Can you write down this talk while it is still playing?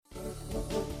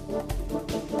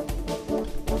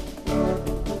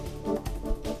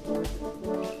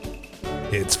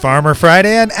It's Farmer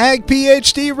Friday on Ag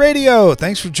PhD Radio.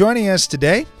 Thanks for joining us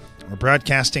today. We're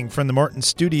broadcasting from the Morton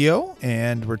studio,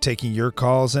 and we're taking your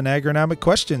calls and agronomic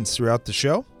questions throughout the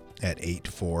show at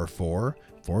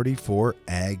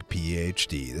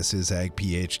 844-44-AG-PhD. This is Ag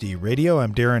PhD Radio.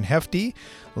 I'm Darren Hefty,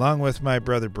 along with my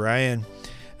brother Brian.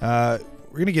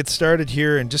 We're going to get started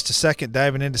here in just a second,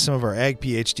 diving into some of our Ag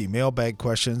PhD mailbag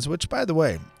questions, which, by the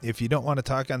way, if you don't want to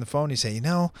talk on the phone, you say,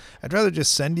 I'd rather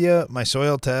just send you my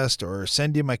soil test or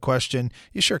send you my question.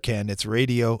 You sure can. It's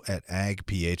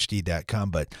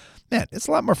radio@agphd.com. But, man, it's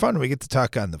a lot more fun when we get to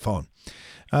talk on the phone.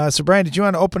 So, Brian, did you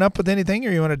want to open up with anything,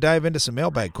 or you want to dive into some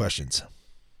mailbag questions?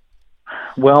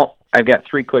 Well, I've got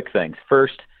three quick things.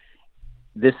 First,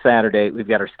 this Saturday, we've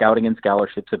got our Scouting and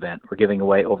Scholarships event. We're giving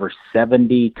away over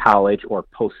 70 college or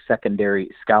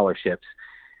post-secondary scholarships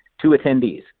to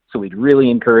attendees. So we'd really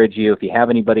encourage you, if you have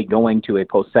anybody going to a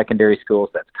post-secondary school,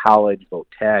 so that's college, Voc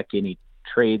Tech, any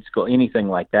trade school, anything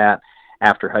like that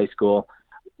after high school,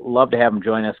 love to have them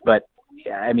join us. But,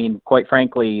 I mean, quite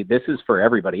frankly, this is for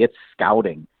everybody. It's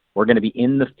scouting. We're going to be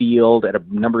in the field at a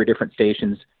number of different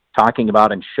stations talking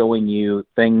about and showing you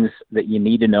things that you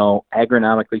need to know,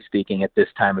 agronomically speaking, at this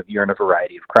time of year in a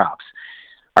variety of crops.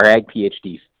 Our Ag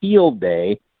PhD Field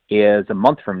Day is a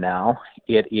month from now.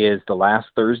 It is the last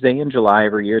Thursday in July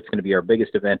every year. It's going to be our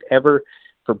biggest event ever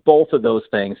for both of those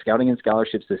things. Scouting and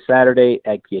Scholarships this Saturday,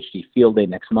 Ag PhD Field Day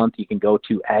next month. You can go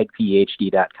to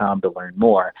agphd.com to learn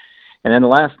more. And then the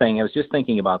last thing, I was just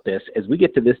thinking about this, as we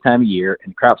get to this time of year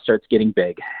and crop starts getting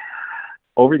big,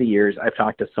 over the years, I've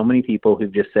talked to so many people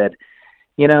who've just said,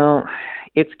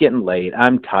 it's getting late.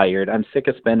 I'm tired. I'm sick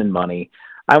of spending money.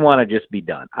 I want to just be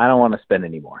done. I don't want to spend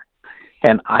anymore.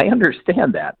 And I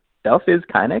understand that. Stuff is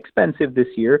kind of expensive this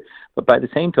year, but by the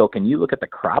same token, you look at the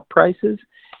crop prices,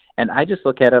 and I just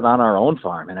look at it on our own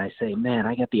farm, and I say, man,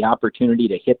 I got the opportunity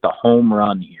to hit the home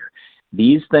run here.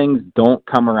 These things don't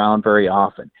come around very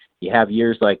often. You have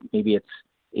years like maybe it's,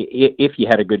 if you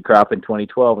had a good crop in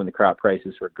 2012 and the crop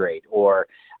prices were great, or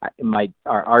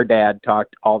our dad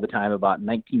talked all the time about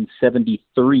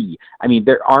 1973. I mean,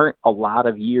 there aren't a lot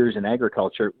of years in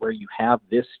agriculture where you have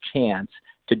this chance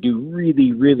to do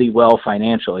really, really well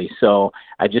financially. So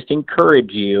I just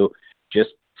encourage you,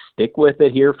 just stick with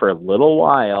it here for a little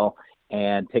while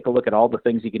and take a look at all the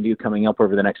things you can do coming up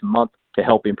over the next month to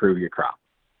help improve your crop.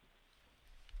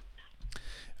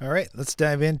 All right, let's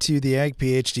dive into the Ag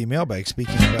PhD mailbag.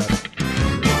 Speaking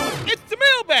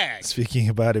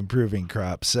about improving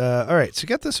crops. All right, so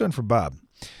got this one from Bob.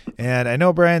 And I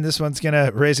know, Brian, this one's going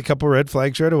to raise a couple red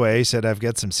flags right away. He said, I've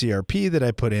got some CRP that I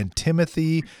put in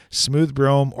Timothy, smooth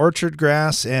brome, orchard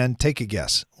grass, and take a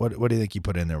guess. What do you think you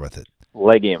put in there with it?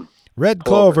 Legume. Red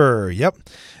clover. Yep.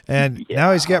 And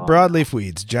now he's got broadleaf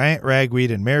weeds, giant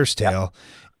ragweed, and mare's tail. Yep.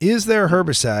 Is there a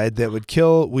herbicide that would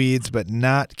kill weeds but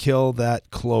not kill that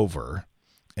clover?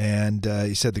 And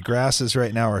he said the grasses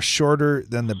right now are shorter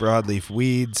than the broadleaf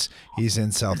weeds. He's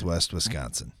in southwest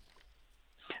Wisconsin.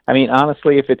 I mean,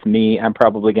 honestly, if it's me, I'm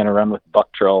probably going to run with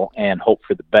Buctril and hope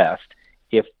for the best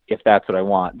if that's what I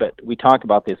want. But we talk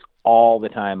about this all the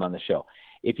time on the show.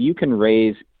 If you can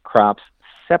raise crops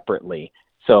separately,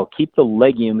 so keep the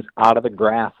legumes out of the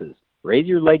grasses, raise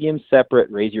your legumes separate,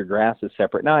 raise your grasses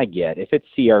separate. Now I get if it's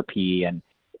CRP and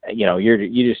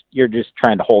you're just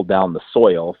trying to hold down the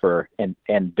soil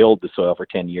and build the soil for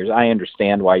 10 years. I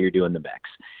understand why you're doing the mix,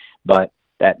 but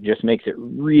that just makes it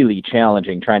really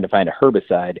challenging trying to find a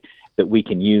herbicide that we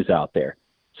can use out there.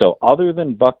 So other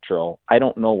than Buctril, I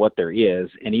don't know what there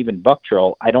is, and even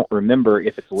Buctril, I don't remember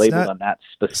if it's labeled on that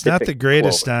specific. It's not the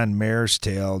greatest clover. On mare's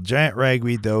tail. Giant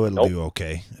ragweed though, it'll do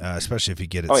okay, especially if you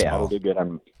get it small. Yeah, it'll do good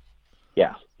on.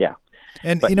 Yeah.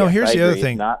 And, but here's the other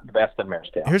thing. Not the best on mare's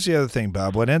tail. Here's the other thing,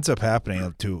 Bob. What ends up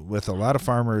happening with a lot of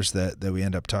farmers that we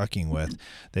end up talking with,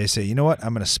 they say, you know what,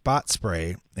 I'm going to spot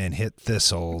spray and hit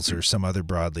thistles or some other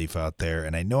broadleaf out there,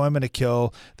 and I know I'm going to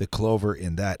kill the clover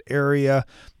in that area,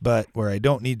 but where I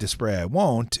don't need to spray, I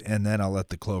won't, and then I'll let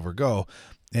the clover go.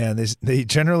 And they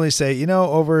generally say,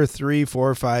 over 3,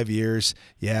 4, 5 years,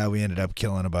 we ended up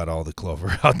killing about all the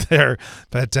clover out there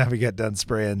by the time we got done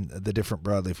spraying the different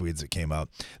broadleaf weeds that came out.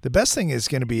 The best thing is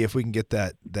going to be if we can get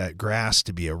that grass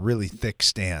to be a really thick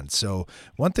stand. So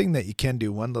one thing that you can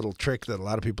do, one little trick that a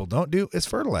lot of people don't do, is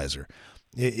fertilizer.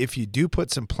 If you do put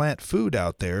some plant food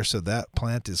out there so that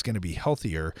plant is going to be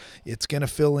healthier, it's going to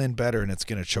fill in better and it's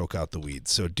going to choke out the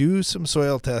weeds. So do some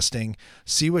soil testing,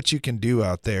 see what you can do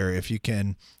out there. If you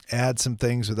can add some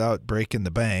things without breaking the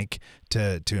bank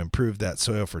to improve that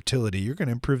soil fertility, you're going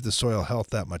to improve the soil health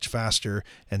that much faster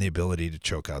and the ability to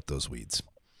choke out those weeds.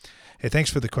 Hey,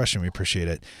 thanks for the question. We appreciate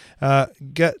it.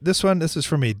 Got this one. This is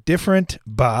from a different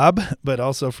Bob, but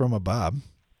also from a Bob.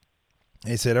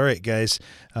 He said, all right, guys,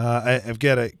 I've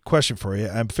got a question for you.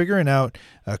 I'm figuring out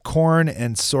a corn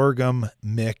and sorghum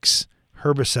mix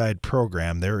herbicide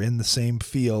program. They're in the same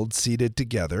field, seeded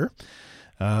together.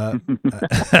 I'm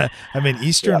in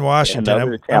Eastern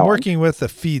Washington. I'm working with a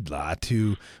feedlot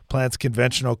who plants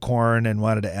conventional corn and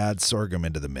wanted to add sorghum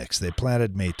into the mix. They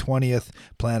planted May 20th,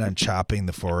 plan on chopping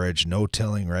the forage, no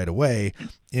tilling right away,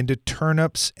 into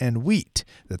turnips and wheat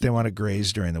that they want to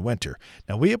graze during the winter.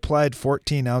 Now, we applied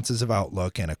 14 ounces of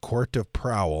Outlook and a quart of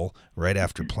Prowl right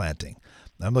after planting.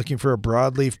 I'm looking for a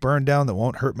broadleaf burn down that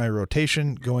won't hurt my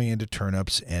rotation going into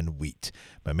turnips and wheat.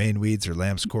 My main weeds are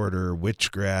lamb's quarter,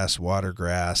 witchgrass,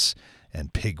 watergrass,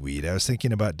 and pigweed. I was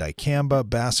thinking about dicamba,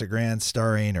 bassagran,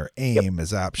 starane, or AIM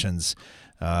as options.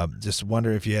 Just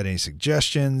wonder if you had any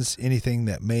suggestions, anything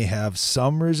that may have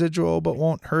some residual but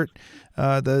won't hurt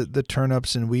the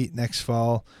turnips and wheat next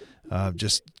fall.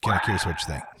 Just kind of curious what you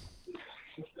think.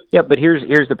 Yeah, but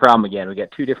here's the problem again. We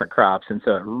got two different crops, and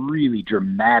so it really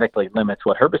dramatically limits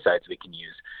what herbicides we can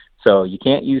use. So you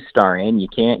can't use starane, you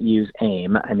can't use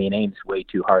AIM. I mean, AIM's way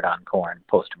too hard on corn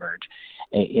post-emerge,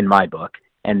 in my book.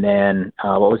 And then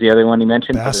what was the other one you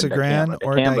mentioned? Bassagran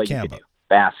or dicamba?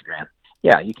 Bassagran.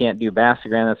 Yeah, you can't do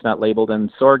bassagran. That's not labeled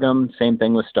in sorghum. Same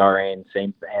thing with starane.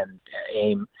 Same and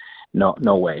AIM.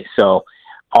 No way. So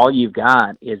all you've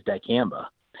got is dicamba.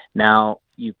 Now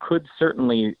you could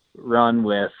certainly run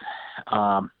with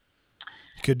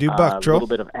could do Buctril. A little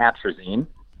bit of atrazine.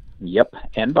 Yep,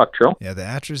 and Buctril. Yeah, the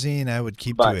atrazine I would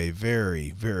keep to a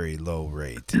very, very low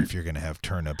rate if you're going to have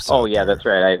turnips. Oh yeah, that's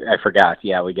right. I forgot.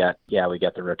 Yeah, we got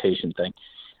the rotation thing.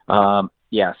 So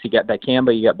you got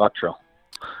dicamba, you got Buctril.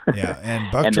 Yeah, and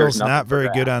Buctril's not very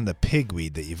good on the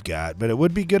pigweed that you've got, but it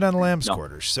would be good on lamb's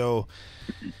quarters. So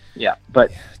yeah,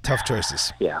 but tough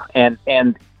choices. Yeah, and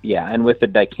with the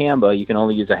dicamba, you can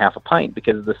only use a half a pint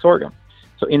because of the sorghum.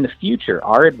 So in the future,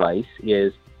 our advice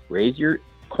is raise your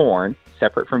corn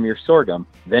separate from your sorghum.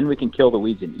 Then we can kill the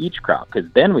weeds in each crop,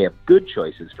 because then we have good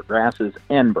choices for grasses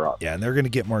and broadleaf. Yeah, and they're going to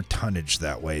get more tonnage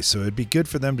that way. So it'd be good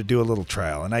for them to do a little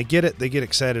trial. And I get it. They get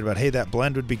excited about, hey, that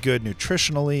blend would be good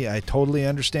nutritionally. I totally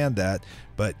understand that.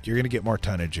 But you're going to get more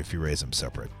tonnage if you raise them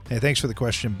separate. Hey, thanks for the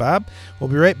question, Bob. We'll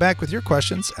be right back with your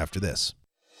questions after this.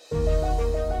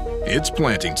 It's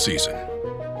planting season.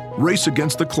 Race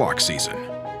against the clock season.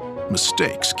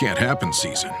 Mistakes can't happen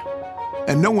season.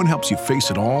 And no one helps you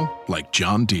face it all like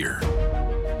John Deere.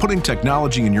 Putting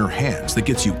technology in your hands that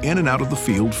gets you in and out of the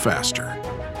field faster,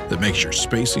 that makes your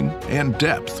spacing and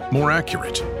depth more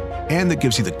accurate, and that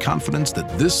gives you the confidence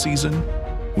that this season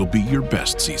will be your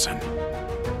best season.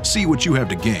 See what you have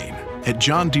to gain at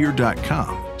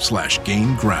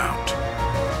johndeere.com/gain ground.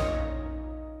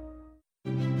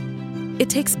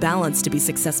 It takes balance to be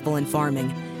successful in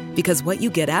farming, because what you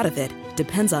get out of it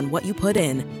depends on what you put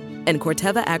in. And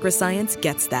Corteva Agriscience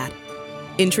gets that.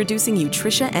 Introducing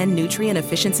Utrisha N Nutrient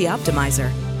Efficiency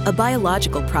Optimizer, a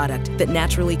biological product that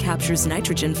naturally captures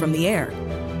nitrogen from the air.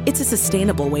 It's a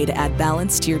sustainable way to add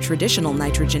balance to your traditional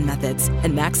nitrogen methods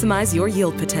and maximize your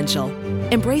yield potential.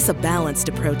 Embrace a balanced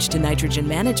approach to nitrogen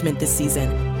management this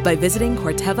season by visiting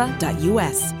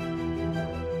Corteva.us.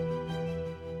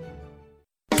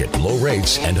 Get low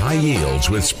rates and high yields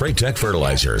with Spraytech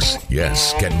fertilizers.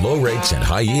 Yes, get low rates and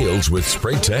high yields with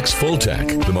Spraytech's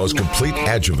Fulltech, the most complete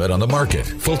adjuvant on the market.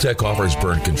 Fulltech offers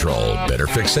burn control, better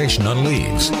fixation on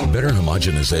leaves, better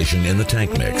homogenization in the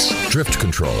tank mix, drift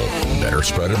control, better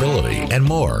spreadability, and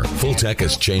more. Fulltech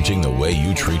is changing the way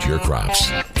you treat your crops.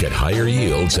 Get higher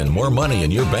yields and more money in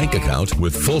your bank account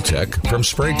with Fulltech from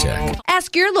Spraytech.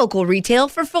 Ask your local retail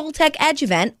for Fulltech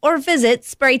Adjuvant or visit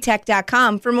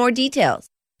spraytech.com for more details.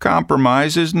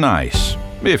 Compromise is nice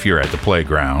if you're at the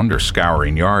playground or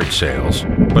scouring yard sales.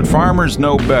 But farmers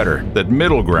know better that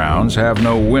middle grounds have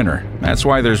no winner. That's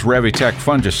why there's Revitec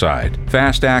fungicide,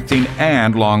 fast-acting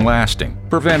and long-lasting,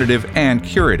 preventative and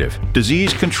curative,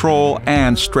 disease control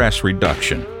and stress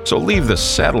reduction. So leave the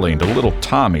settling to little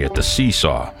Tommy at the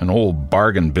seesaw, an old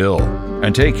bargain bill,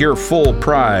 and take your full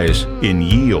prize in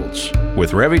yields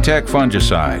with Revitec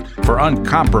fungicide for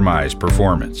uncompromised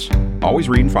performance. Always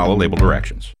read and follow label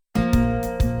directions.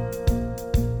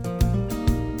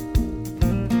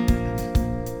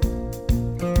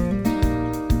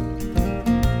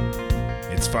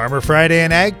 It's Farmer Friday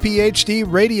and Ag PhD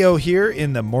Radio here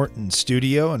in the Morton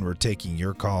studio, and we're taking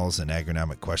your calls and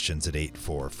agronomic questions at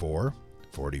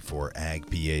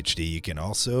 844-44-AG-PhD. You can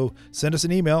also send us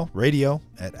an email,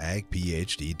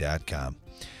 radio@agphd.com.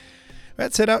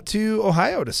 Let's head out to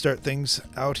Ohio to start things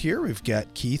out here. We've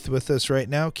got Keith with us right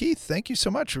now. Keith, thank you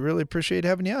so much. We really appreciate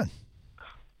having you on.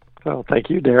 Oh, thank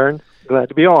you, Darren. Glad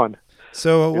to be on.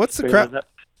 So what's the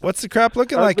crop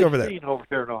looking like over there? Over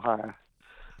here in Ohio.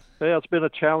 Well, it's been a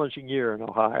challenging year in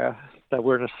Ohio. That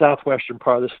we're in the southwestern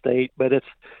part of the state, but it's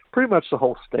pretty much the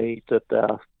whole state that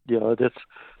it's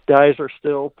guys are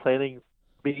still planting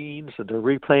beans and they're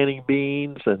replanting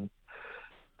beans, and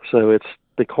so it's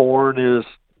the corn is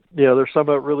there's some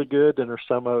of it really good and there's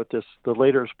some of it just the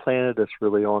later it's planted it's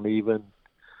really uneven,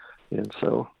 and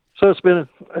so it's been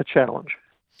a challenge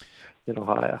in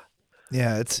Ohio.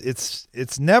 Yeah,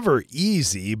 it's never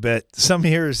easy, but some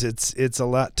years it's a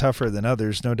lot tougher than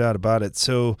others, no doubt about it.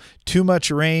 So too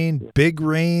much rain, big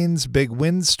rains, big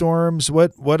windstorms.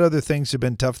 What other things have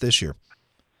been tough this year?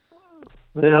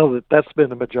 Well, that's been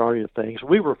the majority of things.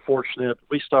 We were fortunate.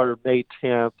 We started May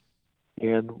 10th,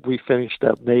 and we finished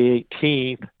up May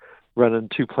 18th, running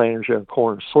 2 planters of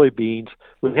corn and soybeans.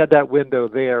 We had that window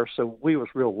there, so we was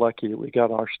real lucky that we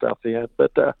got our stuff in.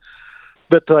 But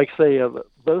like I say,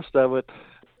 most of it,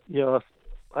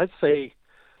 I'd say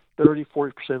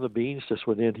 30-40% of the beans just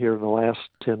went in here in the last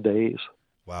 10 days.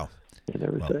 Wow. And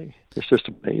everything. Wow. It's just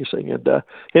amazing. And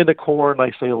in the corn,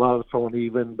 like I say, a lot of it's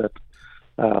uneven, but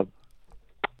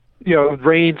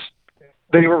rains,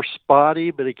 they were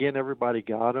spotty, but again, everybody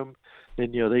got them.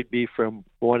 And, they'd be from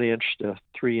 1 inch to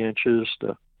 3 inches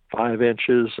to 5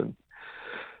 inches. And,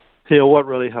 what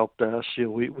really helped us,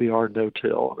 we are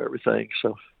no-till and everything.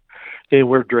 So, and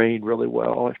we're drained really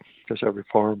well because every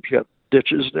farm's got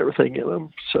ditches and everything in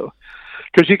them. So,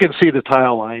 because you can see the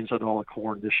tile lines on all the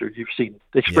corn this year. You've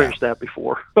experienced that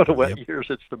before on the wet years.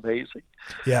 It's amazing.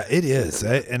 Yeah, it is.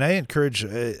 I encourage.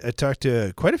 I talk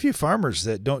to quite a few farmers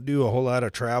that don't do a whole lot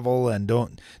of travel and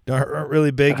aren't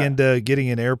really big into getting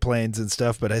in airplanes and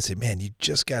stuff. But I say, man, you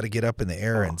just got to get up in the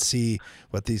air and see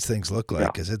what these things look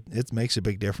like because it makes a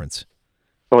big difference.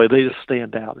 Oh, they just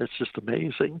stand out. It's just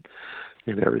amazing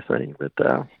and everything. But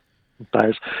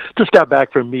I just got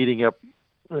back from meeting up,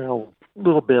 a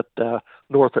little bit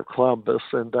north of Columbus,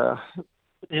 and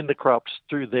in the crops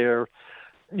through there,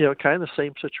 kind of the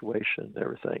same situation and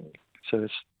everything. So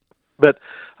but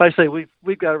like I say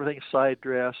we've got everything side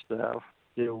dressed.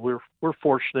 We're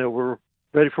fortunate. We're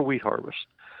ready for wheat harvest,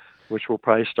 which we'll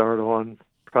probably start on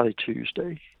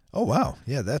Tuesday. Oh wow,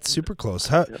 yeah, that's super close.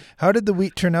 How did the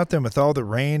wheat turn out then with all the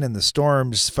rain and the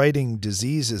storms? Fighting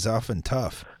disease is often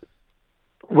tough.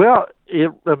 Well,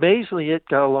 amazingly, it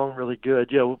got along really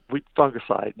good. Wheat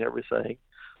fungicide and everything,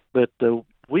 but the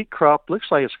wheat crop looks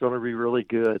like it's going to be really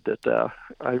good. That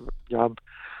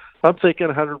I'm thinking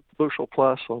 100 bushel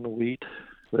plus on the wheat.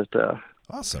 But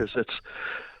awesome, because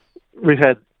we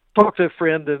had talked to a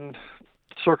friend in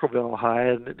Circleville,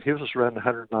 Ohio, and he was running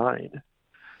 109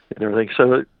 and everything.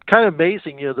 So kind of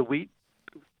amazing. The wheat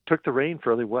took the rain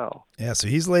fairly well. Yeah, so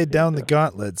he's laid down the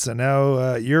gauntlet. So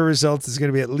now your result is going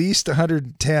to be at least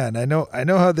 110. I know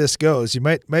how this goes. You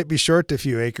might be short a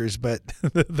few acres, but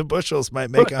the bushels might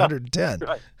make 110.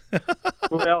 Right.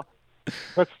 Well,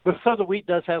 but some of the wheat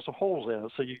does have some holes in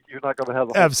it, so you're not going to have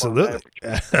the whole absolutely.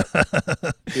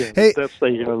 Hey, that's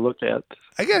the you look at.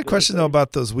 I got a question though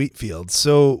about those wheat fields.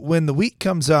 So when the wheat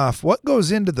comes off, what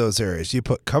goes into those areas? Do you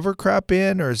put cover crop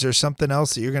in, or is there something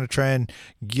else that you're going to try and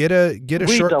get a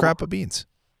short crop of beans?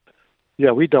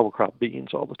 Yeah, we double crop beans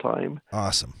all the time.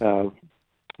 Awesome.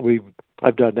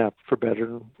 I've done that for better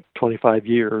than 25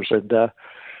 years, and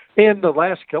the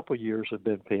last couple of years have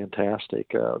been fantastic.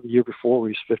 The year before we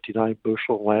was 59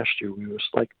 bushel. Last year we was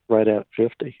like right at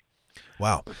 50.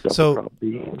 Wow. So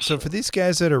for these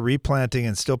guys that are replanting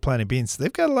and still planting beans,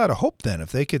 they've got a lot of hope then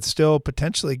if they could still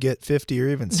potentially get 50 or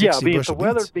even 60 bushel beans. If the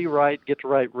weather be right, get the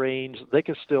right rains, they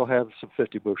can still have some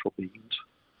 50 bushel beans.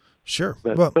 Sure.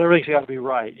 But everything's got to be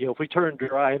right. If we turn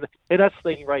dry, and that's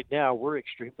the thing right now, we're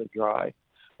extremely dry.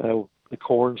 The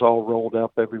corn's all rolled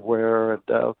up everywhere, and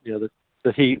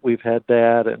the heat, we've had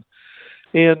that,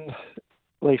 and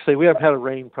like I say, we haven't had a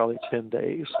rain probably 10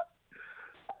 days.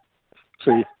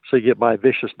 So you get my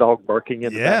vicious dog barking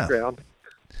in the background.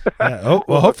 Yeah. Oh,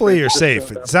 well, hopefully you're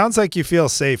safe. It sounds like you feel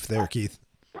safe there, Keith.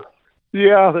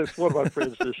 Yeah, that's one of my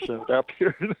friends just showed up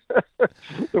here.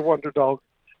 The wonder dog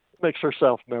makes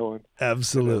herself known.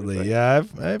 Absolutely. Yeah,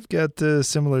 I've got a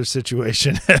similar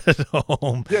situation at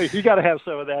home. Yeah, you got to have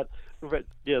some of that.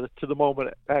 Yeah, to the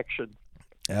moment action.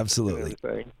 Absolutely.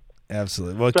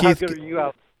 Absolutely. Well, so Keith, how good are you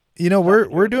out?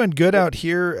 We're doing good out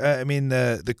here. I mean,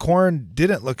 the corn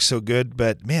didn't look so good,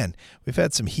 but man, we've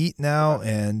had some heat now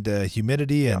and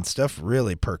humidity and stuff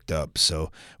really perked up.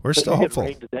 So we're still hopeful.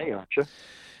 Rain today, aren't you?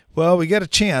 Well, we got a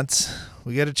chance.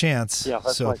 Yeah,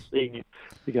 that's so, why seeing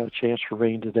you got a chance for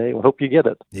rain today. We hope you get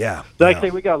it. Yeah. I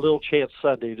think we got a little chance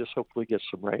Sunday. Just hopefully get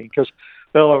some rain because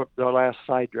our last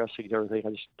side dressing and everything.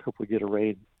 I just hope we get a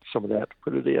rain, some of that to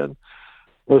put it in.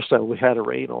 Most of it we had a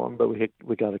rain on, but we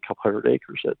got a couple hundred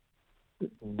acres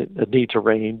that needs a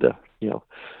rain to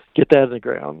get that in the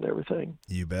ground and everything.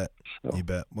 You bet. So. You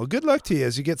bet. Well, good luck to you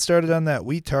as you get started on that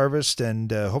wheat harvest,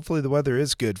 and hopefully the weather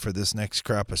is good for this next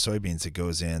crop of soybeans that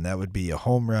goes in. That would be a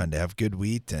home run to have good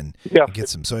wheat and get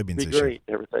some soybeans this year. Great,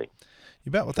 everything.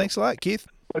 You bet. Well, thanks a lot, Keith.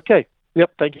 Okay.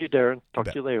 Yep. Thank you, Darren. Talk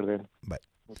to you later then. Bye.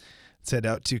 Let's head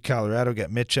out to Colorado.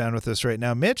 Got Mitch on with us right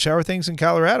now. Mitch, how are things in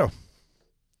Colorado?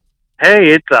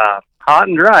 Hey, it's hot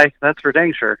and dry. That's for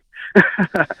dang sure.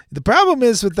 The problem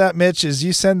is with that, Mitch, is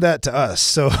you send that to us,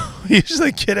 so we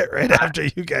usually get it right after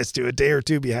you guys do, a day or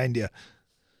two behind you.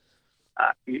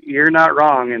 You're not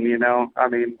wrong, and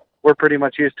we're pretty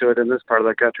much used to it in this part of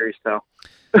the country, so.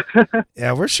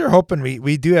 Yeah, we're sure hoping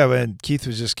we do have, and Keith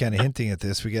was just kind of hinting at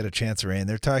this, we get a chance of rain.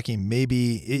 They're talking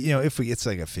maybe, if it's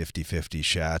like a 50-50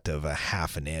 shot of a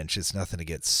half an inch. It's nothing to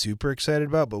get super excited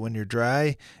about, but when you're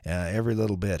dry, every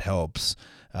little bit helps.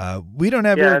 We don't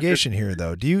have irrigation here,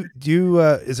 though. Do you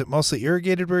is it mostly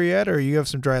irrigated where you're at, or you have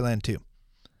some dry land too?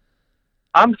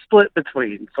 I'm split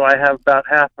between, so I have about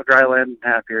half my dry land and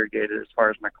half irrigated as far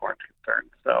as my corn's concerned.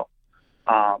 So,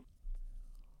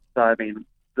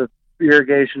 the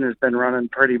irrigation has been running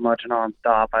pretty much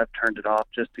nonstop. I've turned it off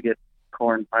just to get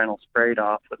corn final sprayed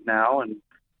off with now, and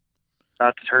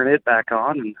about to turn it back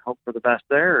on and hope for the best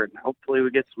there, and hopefully we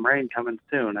get some rain coming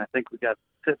soon. I think we got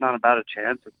sitting on about a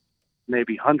chance of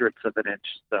maybe hundredths of an inch,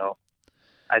 so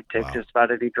I'd take just about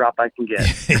any drop I can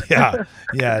get.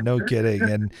 yeah, no kidding.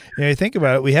 And you think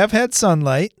about it, we have had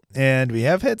sunlight and we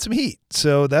have had some heat,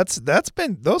 so that's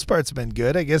been, those parts have been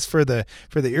good, I guess. For the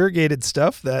irrigated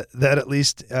stuff, that at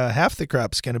least half the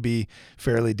crop's going to be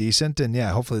fairly decent, and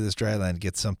hopefully this dry land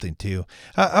gets something too.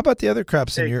 How about the other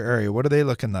crops in your area? What are they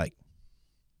looking like?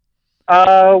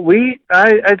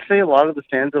 I'd say a lot of the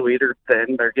stands of wheat are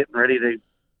thin. They're getting ready to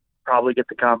probably get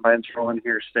the combines rolling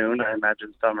here soon. I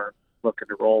imagine some are looking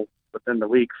to roll within the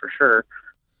week for sure.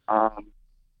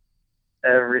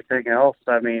 Everything else,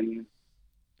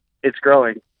 it's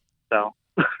growing. So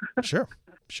Sure.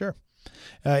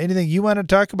 Anything you want to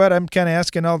talk about? I'm kind of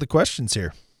asking all the questions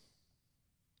here.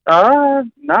 So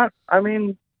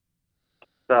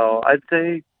I'd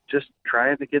say just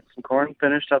trying to get some corn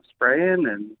finished up spraying,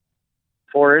 and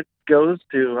before it goes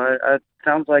to, it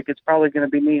sounds like it's probably going to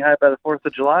be knee high by the 4th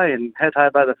of July and head high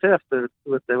by the 5th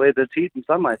with the way the heat and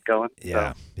sunlight's going.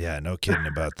 Yeah, no kidding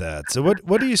about that. So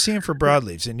what are you seeing for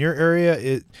broadleaves in your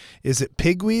area? Is it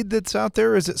pigweed that's out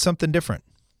there, or is it something different?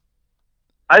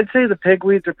 I'd say the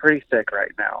pigweeds are pretty thick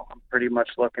right now. I'm pretty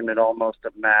much looking at almost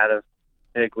a mat of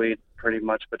pigweed pretty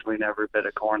much between every bit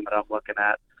of corn that I'm looking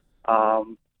at.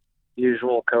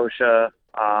 Usual kochia.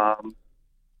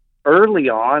 Early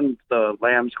on, the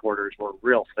lamb's quarters were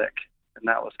real thick, and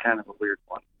that was kind of a weird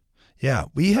one. Yeah,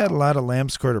 we had a lot of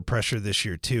lamb's quarter pressure this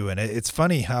year too, and it's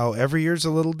funny how every year's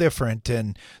a little different.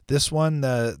 And this one,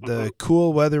 the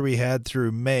cool weather we had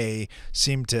through May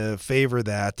seemed to favor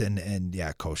that, and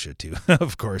kochia too,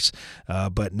 of course.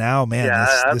 But now, man,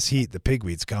 this heat, the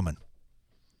pigweed's coming.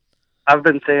 I've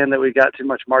been saying that we got too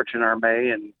much March in our May,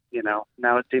 and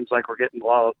now it seems like we're getting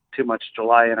too much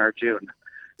July in our June.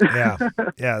 Yeah,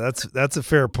 that's a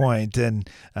fair point. And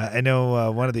I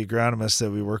know one of the agronomists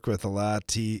that we work with a lot,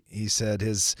 he said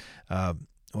his one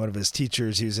of his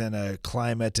teachers, he was in a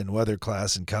climate and weather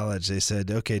class in college. They said,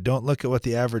 okay, don't look at what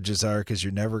the averages are, because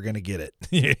you're never going to get it.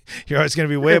 You're always going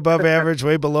to be way above average,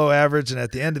 way below average. And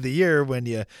at the end of the year, when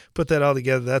you put that all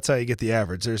together, that's how you get the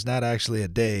average. There's not actually a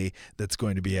day that's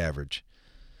going to be average.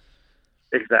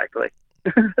 Exactly.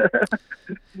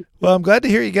 Well, I'm glad to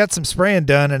hear you got some spraying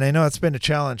done, and I know it's been a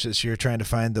challenge this year trying to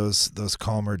find those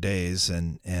calmer days,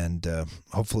 and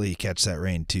hopefully you catch that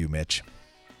rain too, Mitch.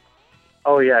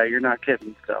 Oh yeah, you're not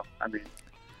kidding. So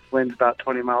wind's about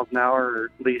 20 miles an hour, or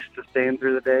at least sustained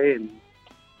through the day, and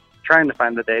trying to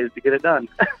find the days to get it done.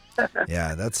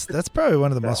 Yeah, that's probably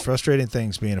one of the most frustrating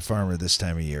things being a farmer this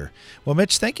time of year. Well,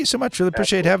 Mitch, thank you so much. Really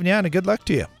appreciate having you on, and good luck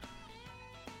to you.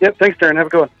 Yep, thanks, Darren. Have a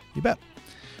good one. You bet.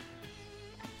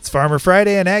 It's Farmer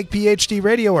Friday on Ag PhD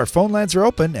Radio. Our phone lines are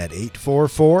open at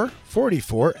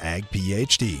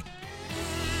 844-44-AG-PHD.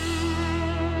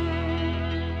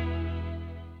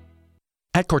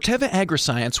 At Corteva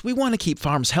Agriscience, we want to keep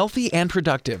farms healthy and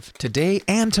productive, today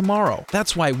and tomorrow.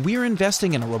 That's why we're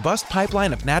investing in a robust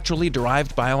pipeline of naturally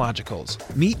derived biologicals.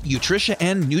 Meet Nutricia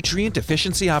N Nutrient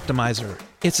Efficiency Optimizer.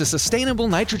 It's a sustainable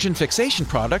nitrogen fixation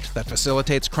product that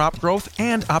facilitates crop growth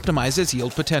and optimizes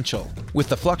yield potential. With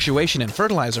the fluctuation in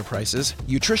fertilizer prices,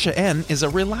 Nutricia N is a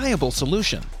reliable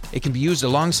solution. It can be used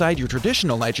alongside your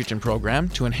traditional nitrogen program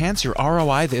to enhance your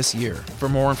ROI this year. For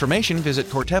more information, visit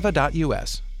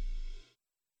corteva.us.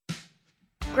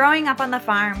 Growing up on the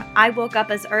farm, I woke up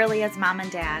as early as Mom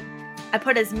and Dad. I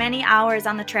put as many hours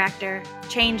on the tractor,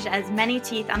 changed as many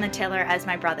teeth on the tiller as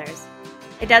my brothers.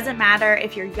 It doesn't matter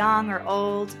if you're young or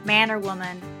old, man or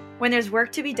woman. When there's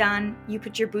work to be done, you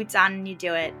put your boots on and you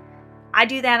do it. I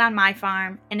do that on my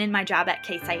farm and in my job at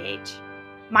Case IH.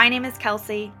 My name is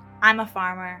Kelsey, I'm a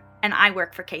farmer, and I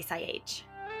work for Case IH.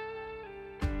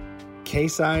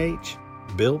 Case IH,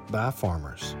 built by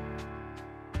farmers.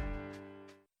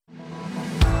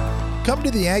 Come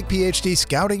to the Ag PhD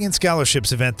Scouting and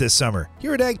Scholarships event this summer.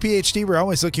 Here at Ag PhD, we're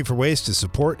always looking for ways to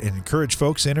support and encourage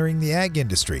folks entering the ag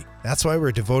industry. That's why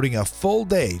we're devoting a full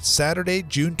day, Saturday,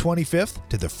 June 25th,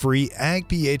 to the free Ag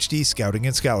PhD Scouting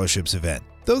and Scholarships event.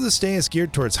 Though this day is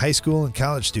geared towards high school and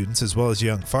college students as well as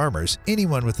young farmers,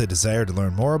 anyone with a desire to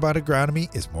learn more about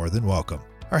agronomy is more than welcome.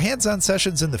 Our hands-on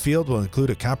sessions in the field will include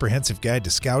a comprehensive guide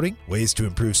to scouting, ways to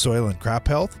improve soil and crop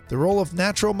health, the role of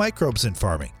natural microbes in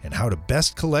farming, and how to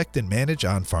best collect and manage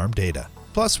on-farm data.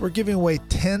 Plus, we're giving away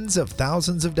tens of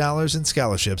thousands of dollars in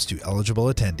scholarships to eligible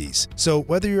attendees. So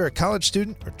whether you're a college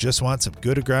student or just want some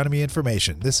good agronomy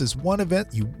information, this is one event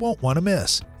you won't want to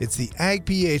miss. It's the Ag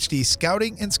PhD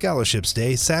Scouting and Scholarships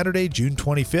Day, Saturday, June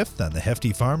 25th on the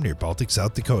Hefty Farm near Baltic,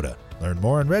 South Dakota. Learn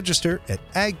more and register at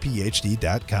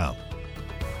agphd.com.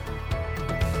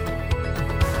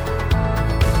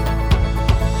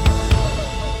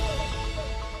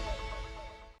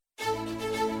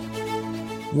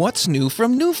 What's new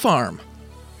from New Farm?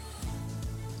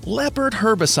 Leopard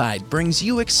herbicide brings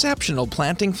you exceptional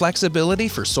planting flexibility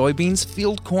for soybeans,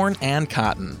 field corn, and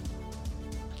cotton.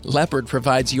 Leopard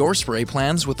provides your spray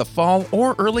plans with a fall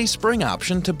or early spring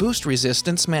option to boost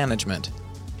resistance management.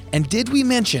 And did we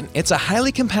mention it's a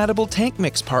highly compatible tank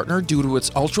mix partner due to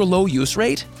its ultra-low use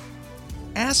rate?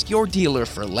 Ask your dealer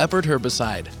for Leopard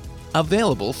herbicide.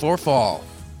 Available for fall.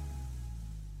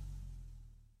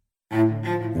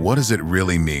 What does it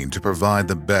really mean to provide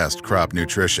the best crop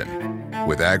nutrition?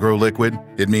 With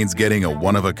AgroLiquid, it means getting a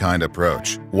one-of-a-kind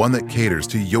approach, one that caters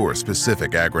to your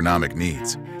specific agronomic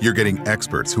needs. You're getting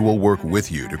experts who will work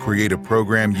with you to create a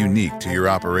program unique to your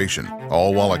operation,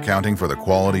 all while accounting for the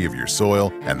quality of your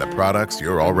soil and the products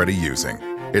you're already using.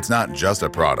 It's not just a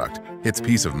product, it's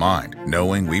peace of mind,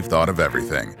 knowing we've thought of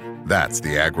everything. That's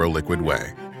the AgroLiquid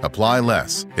way. Apply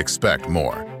less, expect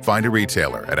more. Find a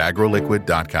retailer at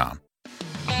agroliquid.com.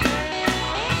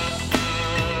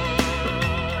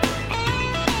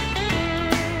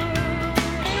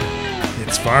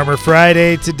 It's Farmer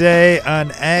Friday today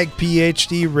on Ag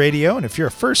PhD Radio, and if you're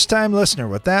a first-time listener,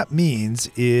 what that means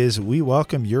is we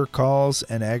welcome your calls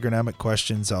and agronomic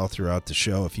questions all throughout the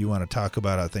show. If you want to talk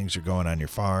about how things are going on your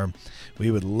farm, we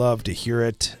would love to hear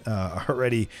it.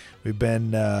 Already, we've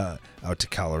been out to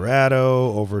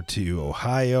Colorado, over to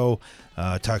Ohio,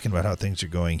 talking about how things are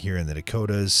going here in the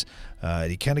Dakotas.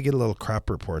 You kind of get a little crop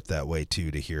report that way, too,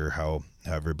 to hear how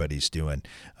everybody's doing.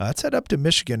 Let's head up to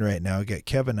Michigan right now. Get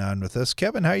Kevin on with us.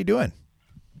 Kevin, how you doing?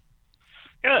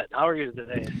 Good. How are you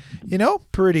today? You know,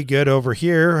 pretty good over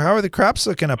here. How are the crops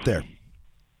looking up there?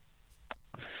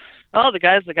 Oh, the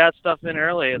guys that got stuff in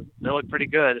early, they look pretty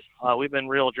good. We've been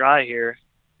real dry here,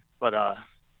 but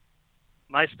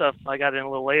my stuff I got in a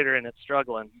little later and it's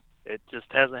struggling. It just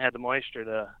hasn't had the moisture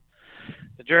to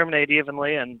germinate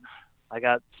evenly, and I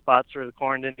got spots where the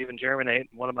corn didn't even germinate.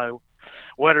 One of my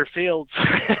wetter fields,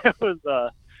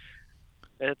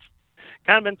 it's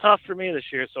kind of been tough for me this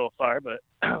year so far, but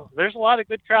there's a lot of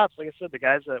good crops. Like I said, the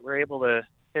guys that were able to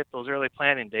hit those early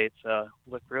planting dates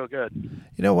look real good.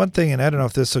 You know, one thing, and I don't know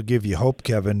if this will give you hope,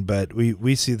 Kevin, but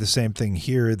we see the same thing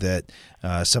here, that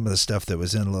some of the stuff that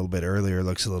was in a little bit earlier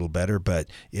looks a little better, but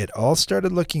it all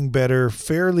started looking better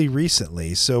fairly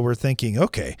recently. So we're thinking,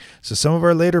 okay, so some of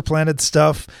our later planted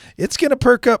stuff, it's going to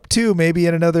perk up too, maybe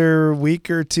in another week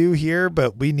or two here,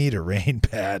 but we need a rain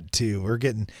pad too.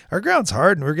 Our ground's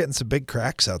hard and we're getting some big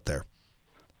cracks out there.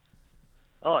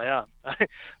 Oh yeah.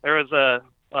 There was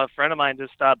a friend of mine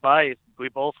just stopped by. We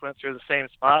both went through the same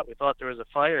spot. We thought there was a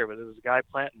fire, but it was a guy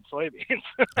planting soybeans.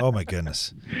 Oh my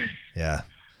goodness. Yeah,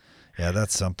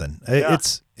 that's something. Yeah.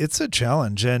 It's a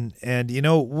challenge. And you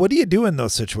know, what do you do in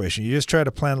those situations? You just try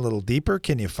to plant a little deeper?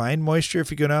 Can you find moisture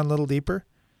if you go down a little deeper?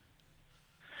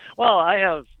 Well, I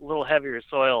have a little heavier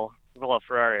soil. Well,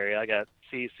 for our area, I got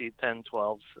CEC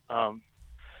 1012s.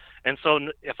 And so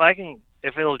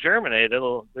if it'll germinate,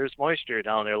 there's moisture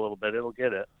down there a little bit. It'll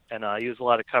get it. And I use a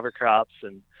lot of cover crops,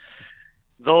 and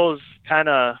those kind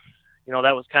of,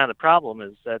 that was kind of the problem,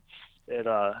 is that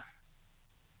the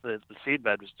seed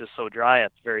bed was just so dry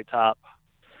at the very top.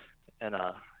 And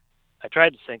I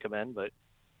tried to sink them in, but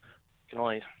you can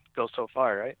only go so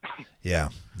far, right? Yeah,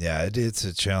 it's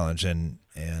a challenge, and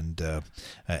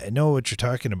I know what you're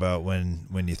talking about when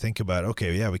you think about,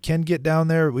 okay, yeah, we can get down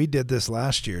there. We did this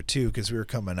last year too, because we were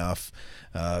coming off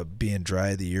being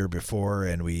dry the year before,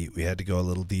 and we had to go a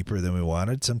little deeper than we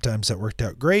wanted. Sometimes that worked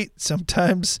out great,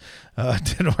 sometimes it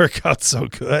didn't work out so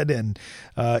good. And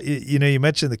you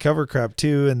mentioned the cover crop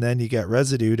too, and then you got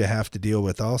residue to have to deal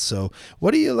with also.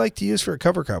 What do you like to use for a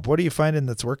cover crop? What are you finding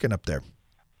that's working up there?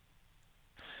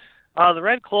 The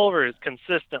red clover is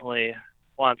consistently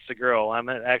wants to grow. I'm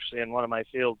actually in one of my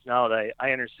fields now that I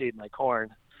interseed my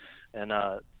corn, and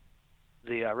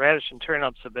the radish and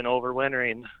turnips have been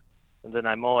overwintering, and then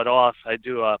I mow it off. I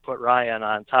do put rye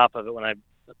on top of it when I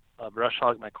brush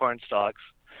hog my corn stalks.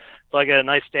 So I get a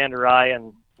nice stand of rye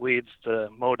and weeds to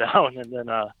mow down, and then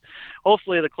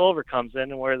hopefully the clover comes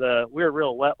in. And we were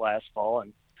real wet last fall,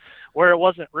 and where it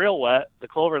wasn't real wet, the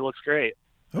clover looks great.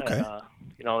 Okay. And,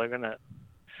 they're gonna.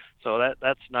 So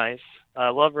that's nice. I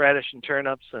love radish and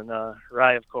turnips and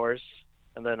rye, of course.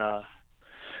 And then,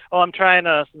 I'm trying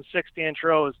some 60-inch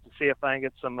rows to see if I can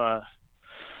get some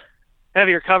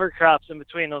heavier cover crops in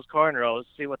between those corn rows.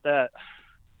 See what that's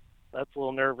a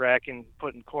little nerve-wracking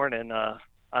putting corn in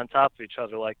on top of each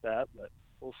other like that, but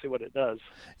we'll see what it does.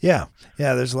 Yeah,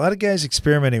 there's a lot of guys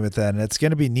experimenting with that, and it's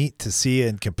going to be neat to see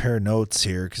and compare notes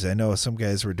here, because I know some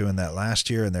guys were doing that last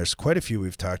year, and there's quite a few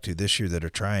we've talked to this year that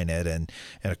are trying it, and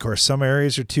of course some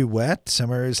areas are too wet,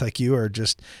 some areas like you are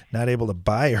just not able to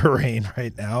buy a rain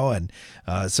right now, and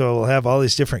so we'll have all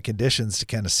these different conditions to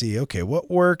kind of see, okay,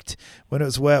 what worked when it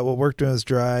was wet, what worked when it was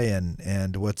dry,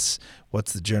 and what's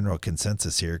the general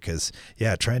consensus here? Because,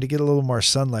 trying to get a little more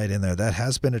sunlight in there, that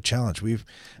has been a challenge. We've,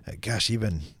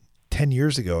 even 10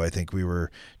 years ago, I think we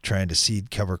were trying to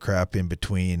seed cover crop in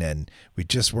between, and we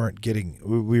just weren't getting,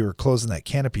 we were closing that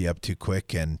canopy up too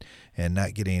quick and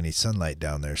not getting any sunlight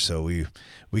down there. So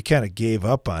we kind of gave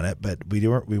up on it, but we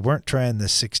weren't trying the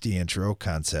 60-inch row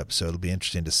concept. So it'll be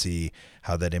interesting to see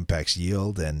how that impacts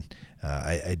yield. And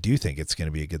I do think it's going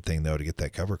to be a good thing, though, to get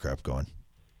that cover crop going.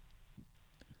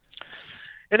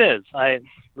 It is. I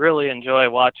really enjoy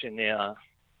watching the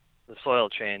soil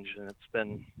change, and it's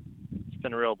been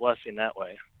a real blessing that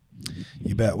way.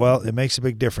 You bet. Well, it makes a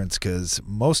big difference, because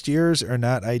most years are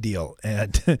not ideal,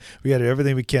 and we got to do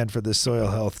everything we can for the soil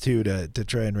health too to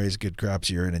try and raise good crops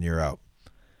year in and year out.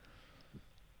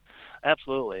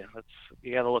 Absolutely.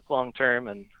 You got to look long term,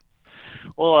 and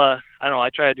I don't know. I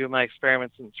try to do my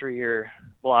experiments in 3-year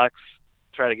blocks.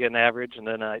 Try to get an average, and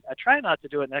then I try not to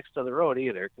do it next to the road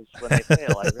either, because when they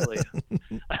fail, I really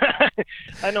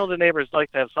I know the neighbors like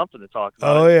to have something to talk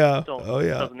about. It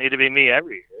doesn't need to be me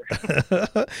every year.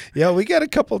 Yeah, we got a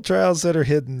couple trials that are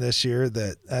hidden this year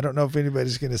that I don't know if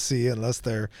anybody's going to see unless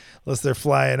they're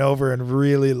flying over and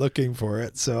really looking for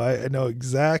it. So I know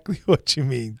exactly what you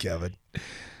mean, Kevin.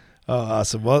 Oh,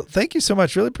 awesome. Well, thank you so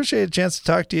much. Really appreciate a chance to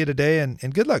talk to you today,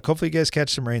 and good luck. Hopefully you guys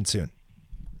catch some rain soon.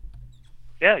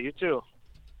 Yeah, you too.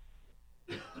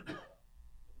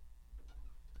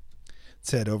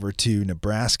 Let's head over to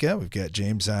Nebraska. We've got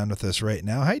James on with us right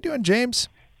now. How you doing, James?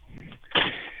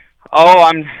 Oh,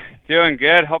 I'm doing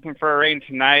good. Hoping for a rain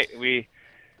tonight. We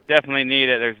definitely need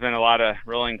it. There's been a lot of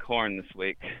rolling corn this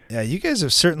week. Yeah, you guys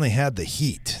have certainly had the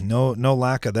heat. No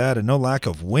lack of that, and no lack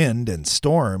of wind and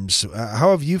storms. How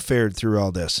have you fared through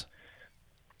all this?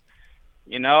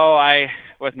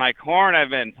 With my corn,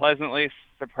 I've been pleasantly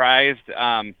surprised.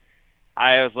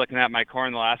 I was looking at my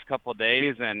corn the last couple of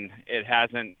days, and it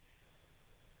hasn't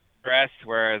progressed,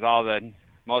 whereas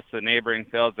most of the neighboring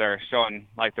fields are showing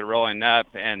like they're rolling up.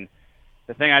 And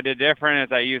the thing I did different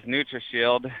is I used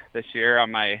NutriShield this year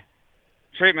on my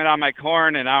treatment on my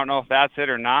corn, and I don't know if that's it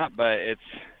or not, but it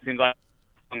seems like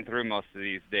I'm going through most of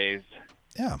these days.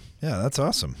 Yeah, that's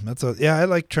awesome. I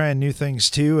like trying new things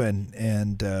too,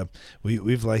 and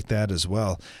we've liked that as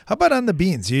well. How about on the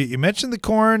beans? You mentioned the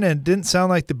corn, and it didn't sound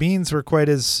like the beans were quite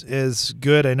as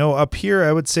good. I know up here,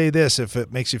 I would say this, if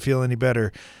it makes you feel any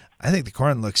better, I think the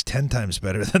corn looks 10 times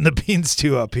better than the beans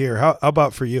do up here. How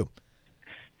about for you?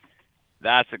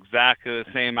 That's exactly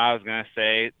the same I was going to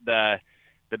say. The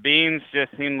beans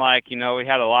just seemed like, we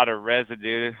had a lot of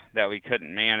residue that we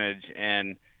couldn't manage,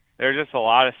 and there's just a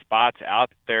lot of spots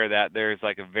out there that there's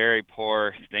like a very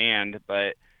poor stand,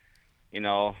 but,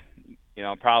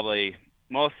 probably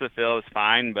most of the field is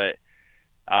fine, but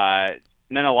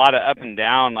then a lot of up and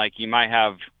down. Like you might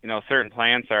have, certain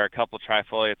plants are a couple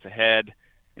trifoliates ahead,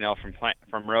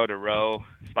 from row to row,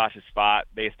 spot to spot,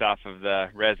 based off of the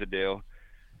residue.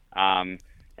 And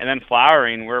then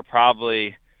flowering,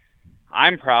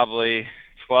 I'm probably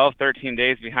 12, 13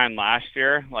 days behind last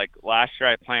year. Like last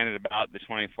year I planted about the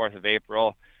 24th of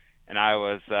April, and I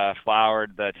was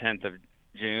flowered the 10th of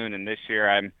June. And this year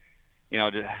I'm,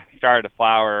 just started to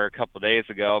flower a couple of days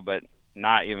ago, but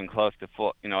not even close to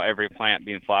full, every plant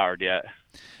being flowered yet.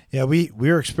 Yeah, we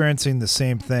were experiencing the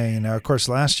same thing. Now, of course,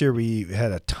 last year we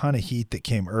had a ton of heat that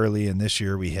came early, and this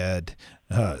year we had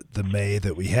the May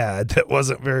that we had that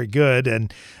wasn't very good.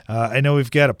 And I know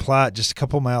we've got a plot just a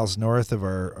couple miles north of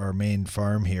our main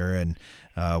farm here, and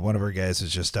one of our guys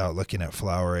was just out looking at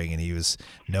flowering, and he was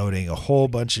noting a whole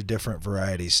bunch of different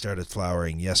varieties started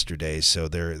flowering yesterday. So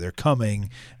they're coming.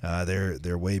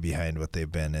 They're way behind what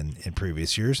they've been in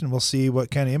previous years, and we'll see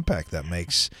what kind of impact that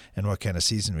makes and what kind of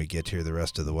season we get here the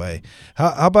rest of the way.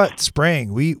 How about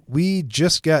spraying? We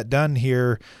just got done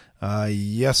here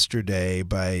yesterday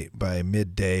by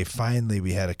midday. Finally,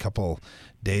 we had a couple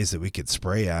days that we could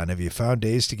spray on. Have you found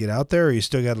days to get out there, or you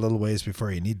still got a little ways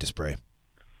before you need to spray?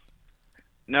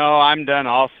 No, I'm done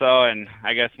also, and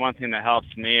I guess one thing that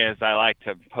helps me is I like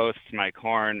to post my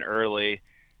corn early.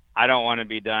 I don't want to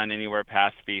be done anywhere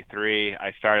past V3.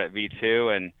 I start at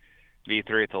V2 and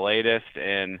V3 at the latest,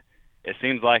 and it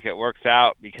seems like it works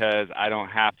out because I don't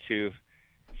have to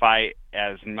fight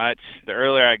as much. The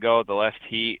earlier I go, the less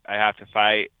heat I have to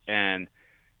fight, and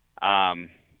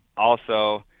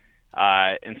also,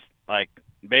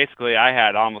 basically I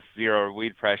had almost zero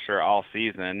weed pressure all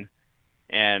season.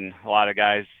 And a lot of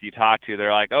guys you talk to,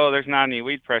 they're like, oh, there's not any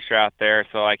weed pressure out there,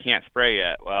 so I can't spray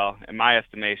yet. Well, in my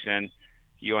estimation,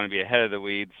 you want to be ahead of the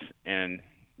weeds and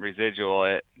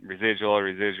residual.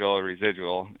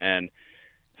 And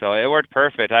so it worked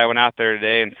perfect. I went out there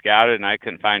today and scouted, and I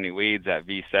couldn't find any weeds at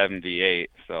V7, V8.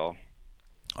 So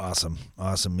Awesome.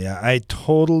 Yeah, I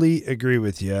totally agree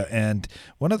with you. And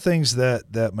one of the things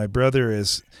that my brother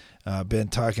has been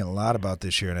talking a lot about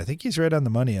this year, and I think he's right on the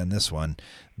money on this one,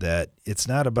 that it's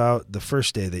not about the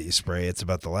first day that you spray, it's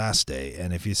about the last day.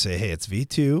 And if you say, hey, it's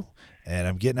V2 and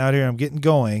I'm getting out here, I'm getting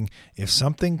going, if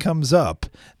something comes up,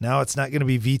 now it's not going to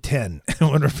be V10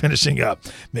 when we're finishing up.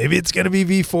 Maybe it's going to be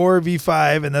V4,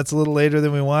 V5, and that's a little later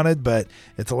than we wanted, but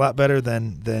it's a lot better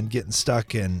than getting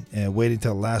stuck and waiting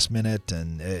till the last minute.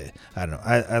 And I don't know.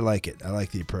 I like it. I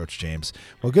like the approach, James.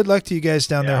 Well, good luck to you guys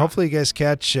down there. Hopefully you guys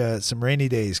catch some rainy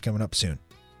days coming up soon.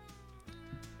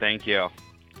 Thank you.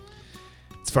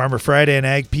 It's Farmer Friday on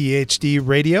Ag PhD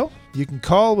Radio. You can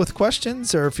call with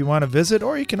questions, or if you want to visit,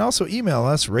 or you can also email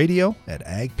us,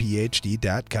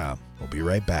 radio@agphd.com. We'll be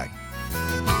right back.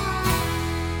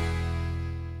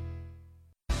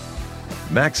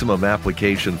 Maximum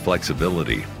application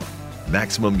flexibility.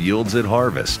 Maximum yields at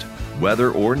harvest,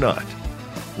 weather or not.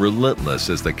 Relentless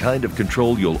is the kind of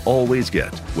control you'll always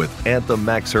get with Anthem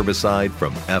Max herbicide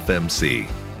from FMC.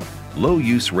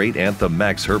 Low-use rate Anthem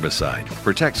Max herbicide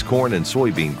protects corn and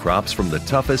soybean crops from the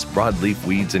toughest broadleaf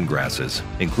weeds and grasses,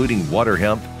 including water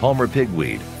hemp, palmer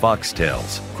pigweed,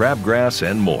 foxtails, crabgrass,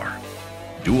 and more.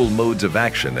 Dual modes of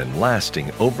action and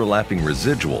lasting overlapping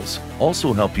residuals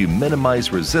also help you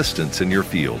minimize resistance in your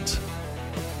fields.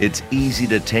 Its easy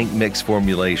to tank mix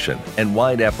formulation and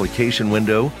wide application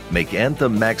window make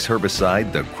Anthem Max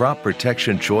herbicide the crop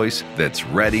protection choice that's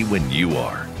ready when you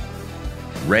are.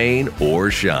 Rain or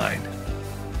shine.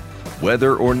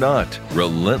 Weather or not,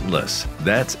 relentless.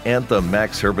 That's Anthem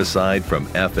Max herbicide from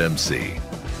FMC.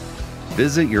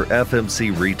 Visit your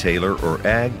FMC retailer or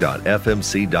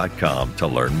ag.fmc.com to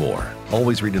learn more.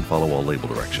 Always read and follow all label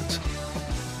directions.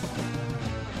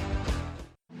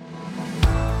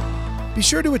 Be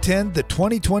sure to attend the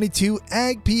 2022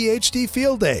 Ag PhD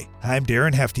Field Day. I'm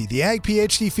Darren Hefty. The Ag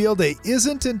PhD Field Day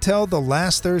isn't until the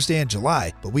last Thursday in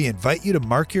July, but we invite you to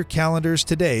mark your calendars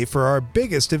today for our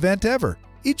biggest event ever.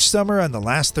 Each summer on the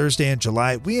last Thursday in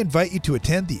July, we invite you to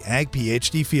attend the Ag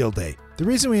PhD Field Day. The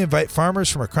reason we invite farmers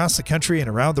from across the country and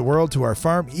around the world to our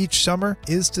farm each summer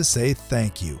is to say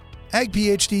thank you. Ag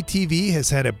PhD TV has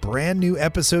had a brand new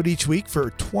episode each week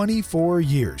for 24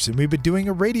 years, and we've been doing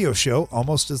a radio show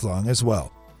almost as long as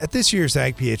well. At this year's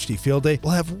Ag PhD Field Day,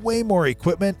 we'll have way more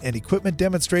equipment and equipment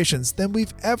demonstrations than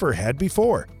we've ever had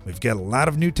before. We've got a lot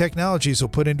of new technologies we'll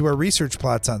put into our research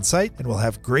plots on site, and we'll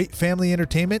have great family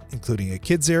entertainment, including a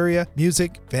kids area,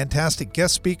 music, fantastic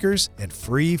guest speakers, and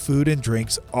free food and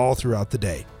drinks all throughout the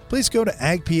day. Please go to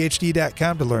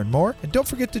agphd.com to learn more, and don't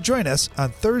forget to join us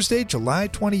on Thursday, July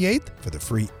 28th for the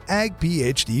free Ag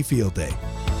PhD Field Day.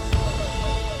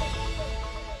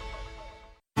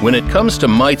 When it comes to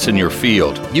mites in your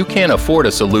field, you can't afford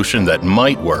a solution that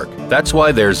might work. That's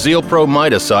why there's Zeal Pro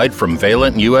Miticide from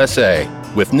Valent USA.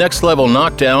 With next-level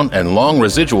knockdown and long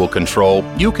residual control,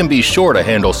 you can be sure to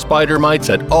handle spider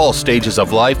mites at all stages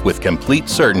of life with complete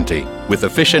certainty. With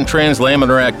efficient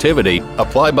translaminar activity,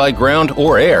 apply by ground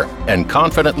or air, and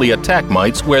confidently attack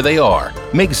mites where they are.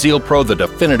 Make Zeal Pro the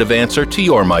definitive answer to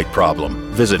your mite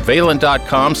problem. Visit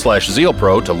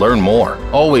valent.com/ZealPro to learn more.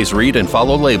 Always read and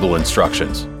follow label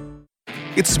instructions.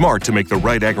 It's smart to make the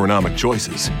right agronomic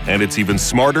choices, and it's even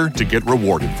smarter to get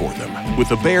rewarded for them. With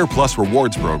the Bayer Plus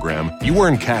Rewards program, you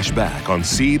earn cash back on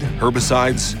seed,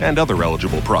 herbicides, and other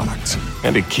eligible products.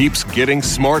 And it keeps getting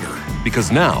smarter, because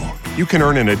now you can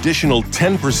earn an additional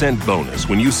 10% bonus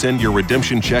when you send your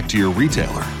redemption check to your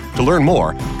retailer. To learn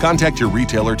more, contact your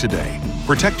retailer today.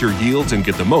 Protect your yields and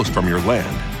get the most from your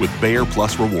land with Bayer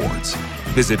Plus Rewards.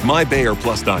 Visit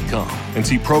mybayerplus.com and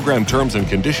see program terms and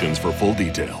conditions for full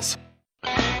details.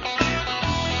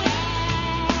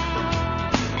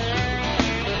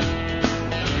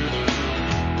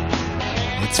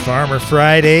 It's Farmer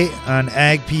Friday on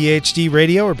Ag PhD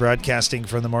Radio. We're broadcasting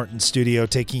from the Morton studio,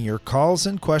 taking your calls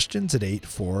and questions at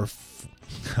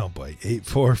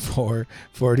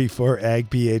 844-44 Ag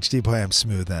PhD. Boy, I'm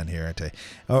smooth on here, aren't I?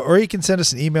 Or you can send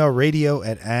us an email,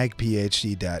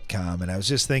 radio@agphd.com. And I was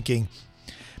just thinking,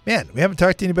 man, we haven't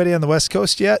talked to anybody on the West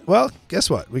Coast yet. Well, guess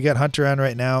what? We got Hunter on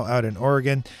right now out in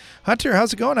Oregon. Hunter,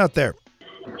 how's it going out there?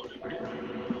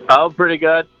 Oh, pretty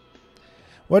good.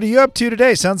 What are you up to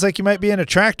today? Sounds like you might be in a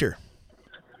tractor.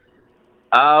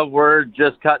 We're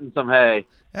just cutting some hay.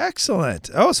 Excellent.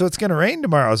 Oh, so it's going to rain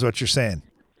tomorrow is what you're saying.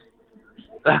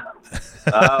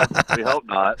 We hope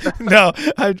not. No,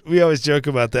 we always joke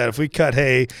about that. If we cut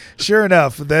hay, sure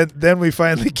enough, then we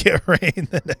finally get rain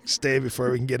the next day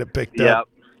before we can get it picked up.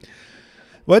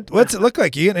 What's it look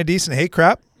like? You getting a decent hay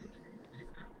crop?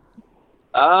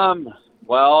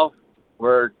 Well,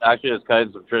 we're actually just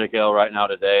cutting some triticale right now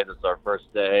today. This is our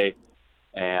first day,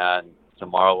 and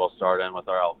tomorrow we'll start in with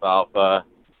our alfalfa.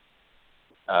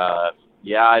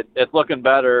 It's looking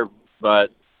better,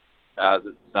 but as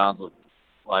it sounds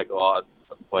like a lot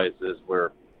of places,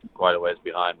 we're quite a ways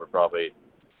behind. We're probably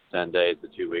 10 days to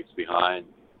 2 weeks behind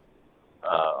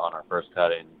on our first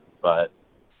cutting. But,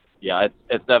 yeah,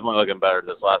 it's definitely looking better.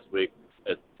 This last week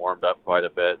it warmed up quite a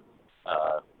bit,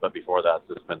 but before that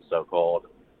it's been so cold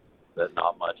that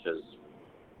not much has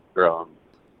grown.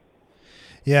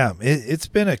 Yeah, it's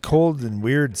been a cold and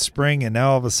weird spring, and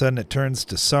now all of a sudden it turns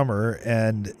to summer,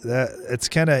 and it's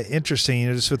kind of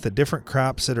interesting, just with the different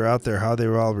crops that are out there, how they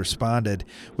were all responded.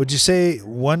 Would you say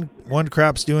one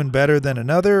crop's doing better than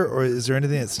another, or is there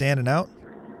anything that's standing out?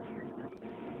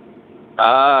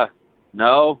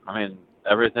 No. I mean,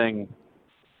 everything's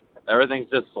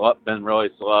just been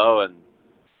really slow, and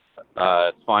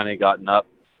it's finally gotten up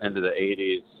into the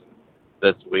 80s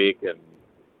this week, and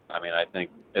I mean, I think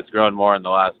it's grown more in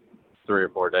the last 3 or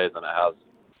 4 days than it has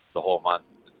the whole month,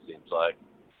 it seems like.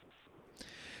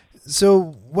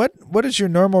 So what is your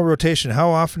normal rotation? How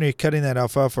often are you cutting that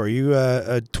alfalfa? Are you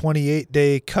a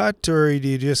 28-day cut, or do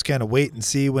you just kind of wait and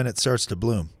see when it starts to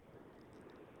bloom?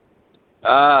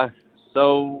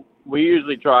 So we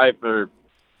usually try for,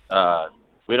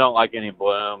 we don't like any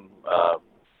bloom.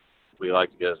 We like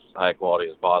to get as high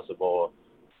quality as possible,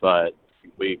 but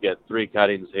we get 3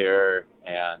 cuttings here,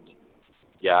 and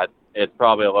yeah, it's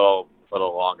probably a little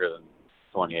longer than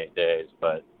 28 days,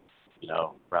 but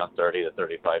around 30 to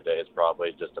 35 days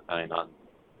probably, just depending on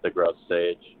the growth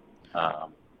stage.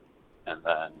 And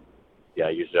then, yeah,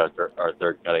 usually our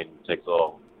third cutting takes a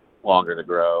little longer to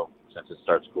grow since it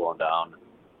starts cooling down.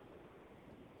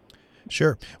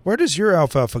 Sure. Where does your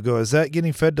alfalfa go? Is that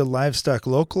getting fed to livestock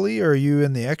locally, or are you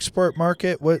in the export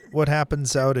market? What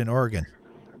happens out in Oregon?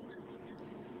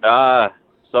 So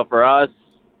for us,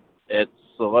 it's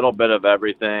a little bit of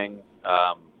everything.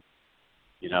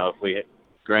 If we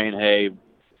grain hay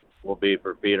will be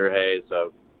for feeder hay.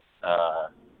 So,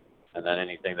 and then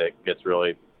anything that gets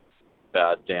really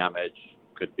bad damage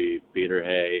could be feeder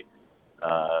hay.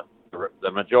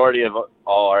 The majority of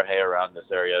all our hay around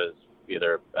this area is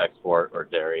either export or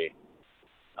dairy.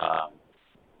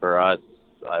 For us,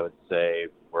 I would say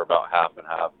we're about half and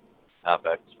half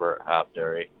export, half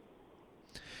dairy.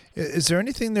 Is there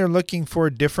anything they're looking for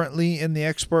differently in the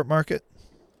export market?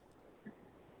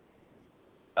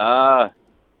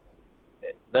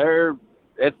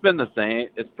 It's been the same.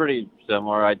 It's pretty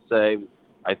similar, I'd say.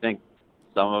 I think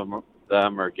some of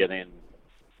them are getting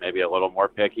maybe a little more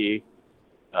picky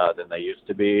than they used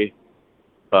to be.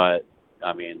 But,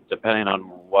 I mean, depending on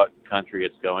what country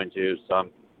it's going to,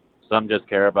 some just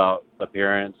care about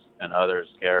appearance and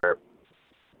others care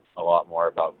a lot lot more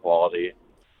about quality.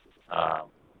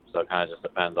 So it kind of just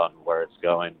depends on where it's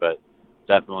going, but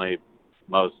definitely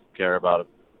most care about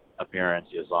appearance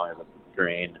as long as it's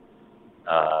green.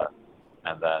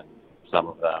 And then some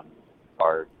of them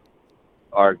are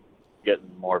getting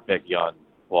more picky on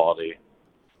quality.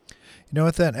 You know,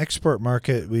 with that export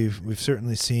market, we've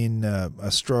certainly seen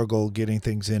a struggle getting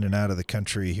things in and out of the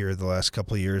country here the last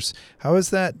couple of years. How's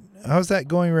that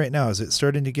going right now? Is it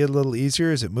starting to get a little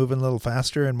easier? Is it moving a little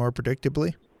faster and more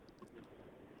predictably?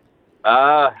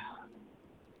 I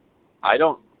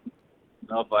don't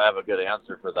know if I have a good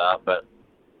answer for that, but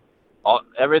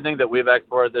everything that we've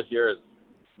exported this year has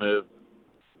moved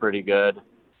pretty good.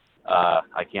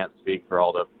 I can't speak for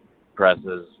all the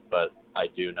presses, but I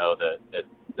do know that it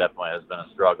definitely has been a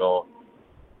struggle,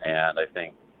 and I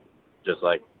think just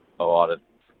like a lot of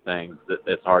things,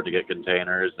 it's hard to get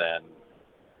containers, and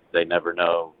they never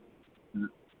know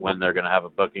when they're going to have a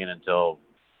booking until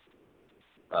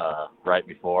right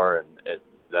before, and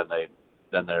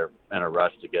then they're in a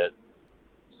rush to get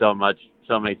so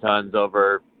many tons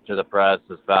over to the press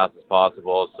as fast as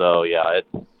possible. So yeah,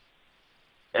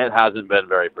 it hasn't been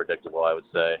very predictable, I would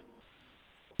say.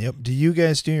 Yep. Do you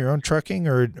guys do your own trucking,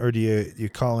 or do you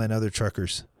call in other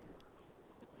truckers?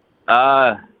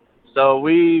 So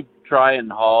we try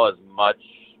and haul as much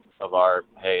of our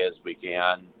hay as we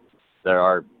can.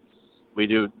 We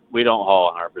don't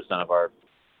haul 100% of our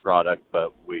product,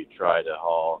 but we try to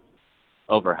haul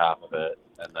over half of it,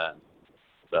 and then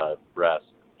the rest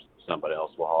somebody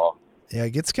else will haul. Yeah,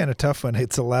 it gets kind of tough when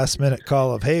it's a last-minute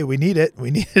call of, hey, we need it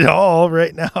all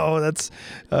right now. That's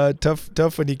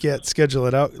tough when you can't schedule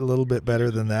it out a little bit better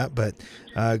than that. But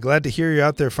glad to hear you're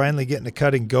out there finally getting the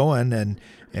cutting going.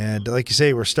 And like you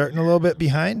say, we're starting a little bit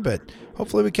behind, but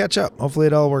hopefully we catch up. Hopefully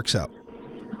it all works out.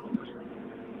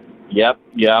 Yep.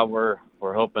 Yeah, we're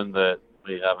hoping that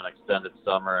we have an extended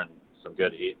summer and some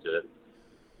good heat to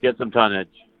get some tonnage.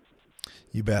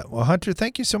 You bet. Well, Hunter,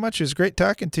 thank you so much. It was great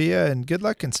talking to you, and good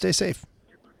luck and stay safe.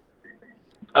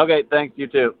 Okay, thanks. You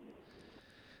too.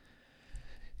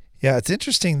 Yeah, it's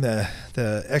interesting, the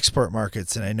export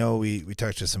markets, and I know we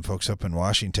talked to some folks up in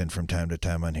Washington from time to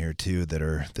time on here too that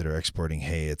are exporting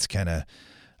hay. It's kind of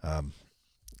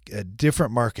a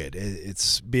different market.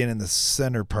 It's being in the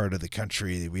center part of the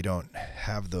country. We don't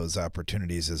have those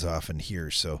opportunities as often here,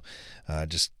 so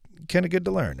just kind of good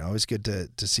to learn. Always good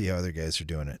to see how other guys are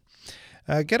doing it.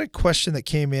 I got a question that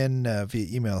came in via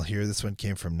email here. This one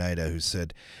came from Nida, who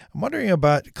said, I'm wondering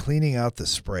about cleaning out the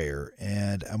sprayer,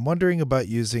 and I'm wondering about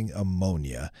using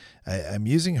ammonia. I'm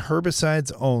using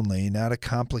herbicides only, not a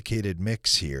complicated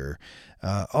mix here.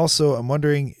 Also, I'm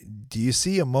wondering, do you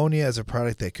see ammonia as a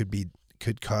product that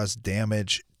could cause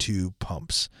damage to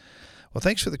pumps? Well,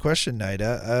 thanks for the question,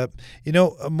 Nida.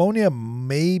 Ammonia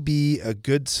may be a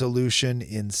good solution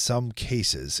in some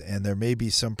cases, and there may be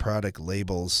some product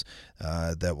labels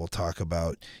that will talk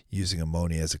about using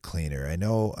ammonia as a cleaner. I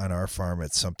know on our farm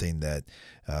it's something that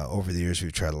over the years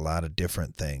we've tried a lot of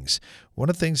different things. One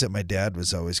of the things that my dad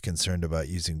was always concerned about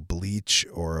using bleach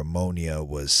or ammonia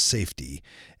was safety.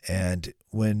 And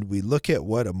when we look at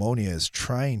what ammonia is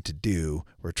trying to do,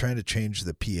 we're trying to change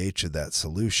the pH of that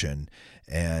solution,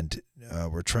 and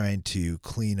we're trying to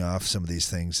clean off some of these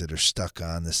things that are stuck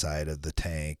on the side of the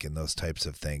tank and those types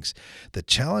of things. The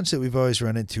challenge that we've always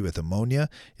run into with ammonia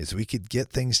is we could get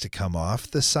things to come off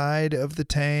the side of the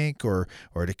tank or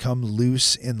to come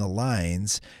loose in the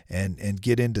lines and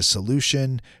get into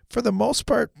solution, for the most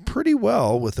part, pretty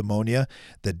well with ammonia.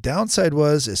 The downside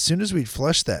was, as soon as we'd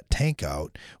flush that tank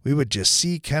out, we would just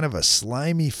see kind of a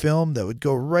slimy film that would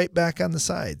go right back on the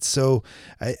side. So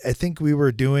I think we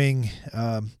were doing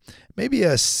maybe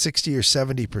a 60 or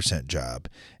 70% job,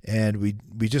 and we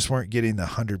just weren't getting the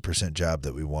 100% job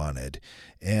that we wanted.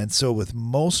 And so with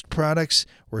most products,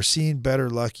 we're seeing better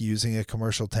luck using a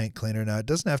commercial tank cleaner. Now, it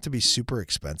doesn't have to be super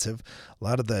expensive. A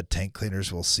lot of the tank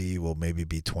cleaners we'll see will maybe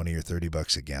be $20 or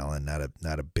 $30 a gallon,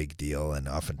 not a big deal. And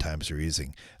oftentimes we're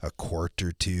using a quart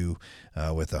or two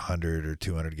with 100 or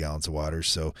 200 gallons of water.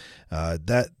 So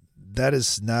that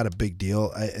is not a big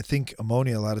deal. I think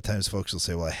ammonia, a lot of times folks will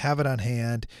say, well, I have it on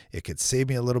hand. It could save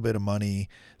me a little bit of money,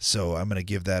 so I'm going to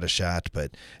give that a shot,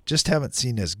 but just haven't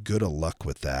seen as good a luck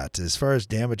with that. As far as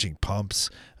damaging pumps,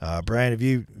 Brian, have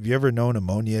you ever known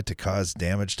ammonia to cause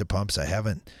damage to pumps? I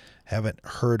haven't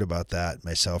heard about that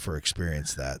myself or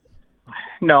experienced that.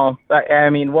 No, I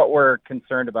mean, what we're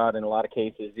concerned about in a lot of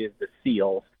cases is the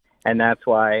seals. And that's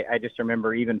why I just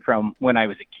remember, even from when I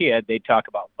was a kid, they'd talk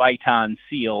about Viton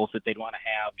seals that they'd want to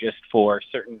have just for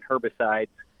certain herbicides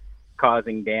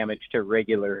causing damage to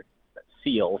regular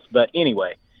seals. But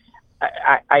anyway,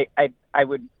 I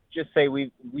would just say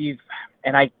we've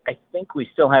and I think we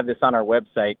still have this on our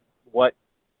website, what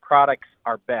products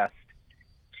are best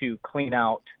to clean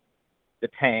out the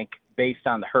tank based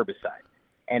on the herbicide.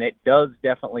 And it does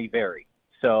definitely vary.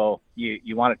 So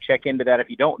you want to check into that. If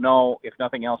you don't know, if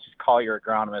nothing else, just call your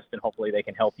agronomist and hopefully they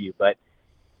can help you. But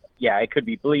yeah, it could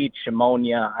be bleach,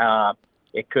 ammonia,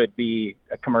 it could be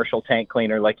a commercial tank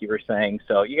cleaner like you were saying.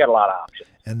 So you got a lot of options.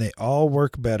 And they all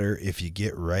work better if you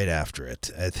get right after it.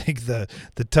 I think the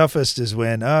toughest is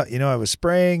when, I was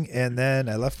spraying and then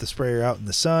I left the sprayer out in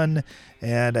the sun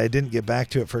and I didn't get back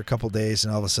to it for a couple days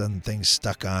and all of a sudden things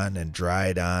stuck on and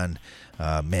dried on.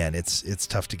 Man, it's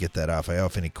tough to get that off. I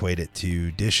often equate it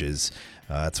to dishes.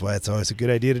 That's why it's always a good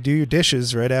idea to do your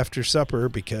dishes right after supper,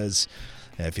 because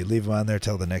if you leave them on there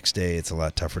till the next day, it's a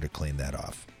lot tougher to clean that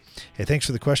off. Hey, thanks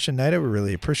for the question, Nida. We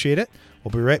really appreciate it.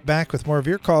 We'll be right back with more of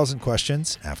your calls and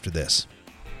questions after this.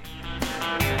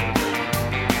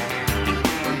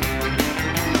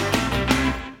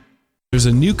 There's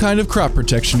a new kind of crop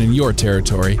protection in your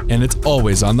territory, and it's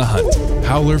always on the hunt.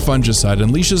 Howler fungicide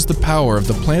unleashes the power of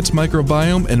the plant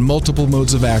microbiome and multiple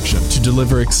modes of action to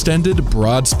deliver extended,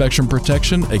 broad-spectrum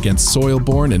protection against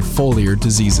soil-borne and foliar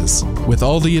diseases. With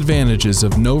all the advantages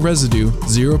of no residue,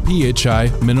 zero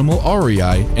PHI, minimal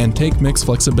REI, and take mix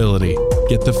flexibility.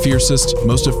 Get the fiercest,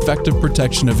 most effective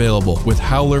protection available with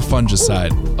Howler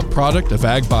fungicide, a product of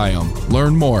AgBiome.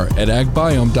 Learn more at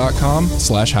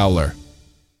agbiome.com/howler.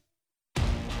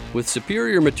 With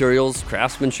superior materials,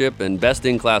 craftsmanship, and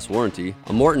best-in-class warranty,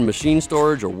 a Morton machine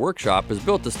storage or workshop is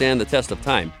built to stand the test of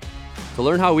time. To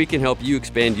learn how we can help you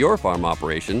expand your farm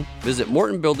operation, visit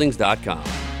mortonbuildings.com.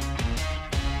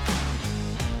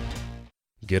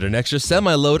 Get an extra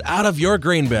semi-load out of your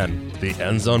grain bin. The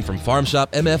End Zone from Farm Shop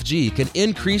MFG can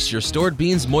increase your stored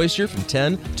beans moisture from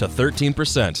 10 to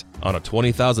 13%. On a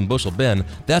 20,000 bushel bin,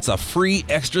 that's a free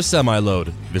extra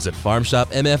semi-load. Visit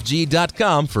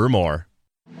farmshopmfg.com for more.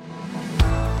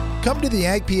 Come to the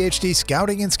Ag PhD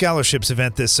Scouting and Scholarships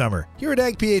event this summer. Here at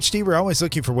Ag PhD, we're always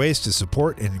looking for ways to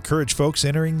support and encourage folks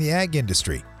entering the ag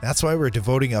industry. That's why we're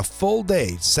devoting a full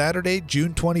day, Saturday,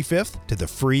 June 25th, to the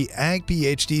free Ag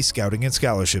PhD Scouting and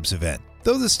Scholarships event.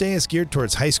 Though this day is geared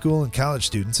towards high school and college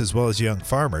students as well as young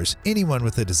farmers, anyone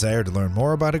with a desire to learn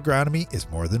more about agronomy is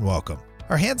more than welcome.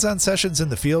 Our hands-on sessions in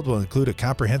the field will include a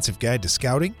comprehensive guide to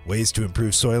scouting, ways to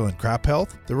improve soil and crop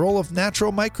health, the role of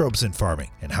natural microbes in farming,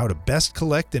 and how to best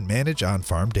collect and manage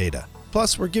on-farm data.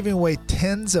 Plus, we're giving away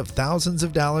tens of thousands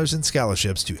of dollars in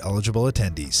scholarships to eligible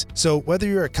attendees. So whether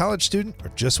you're a college student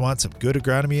or just want some good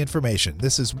agronomy information,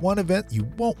 this is one event you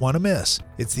won't want to miss.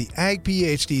 It's the Ag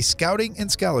PhD Scouting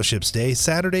and Scholarships Day,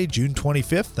 Saturday, June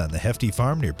 25th on the Hefty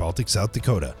Farm near Baltic, South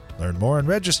Dakota. Learn more and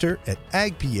register at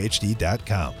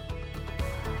agphd.com.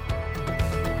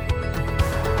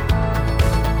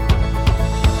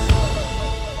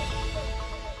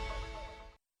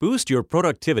 Boost your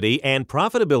productivity and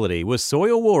profitability with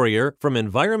Soil Warrior from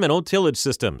Environmental Tillage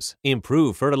Systems.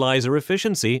 Improve fertilizer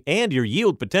efficiency and your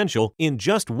yield potential in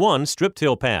just one strip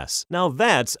till pass. Now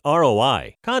that's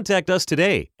ROI. Contact us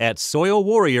today at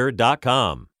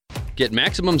soilwarrior.com. Get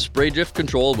maximum spray drift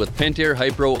control with Pentair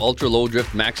Hypro Ultra Low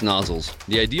Drift Max nozzles,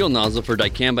 the ideal nozzle for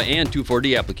dicamba and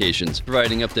 2,4-D applications,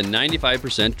 providing up to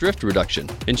 95% drift reduction.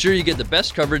 Ensure you get the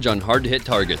best coverage on hard-to-hit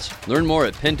targets. Learn more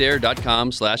at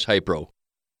pentair.com/hypro.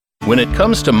 When it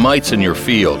comes to mites in your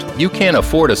field, you can't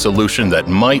afford a solution that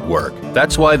might work.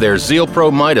 That's why there's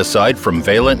ZealPro Miticide from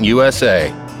Valent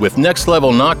USA. With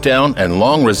next-level knockdown and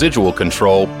long residual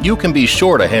control, you can be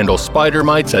sure to handle spider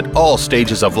mites at all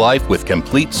stages of life with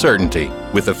complete certainty.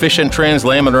 With efficient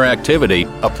translaminar activity,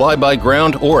 apply by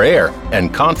ground or air,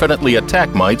 and confidently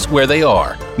attack mites where they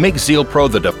are. Make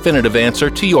ZealPro the definitive answer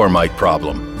to your mite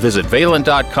problem. Visit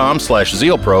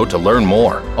valent.com/ZealPro to learn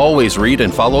more. Always read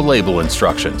and follow label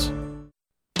instructions.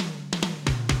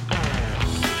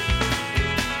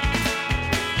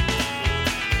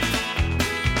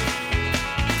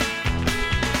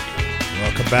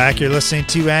 Welcome back. You're listening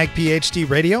to Ag PhD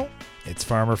Radio. It's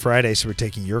Farmer Friday, so we're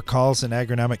taking your calls and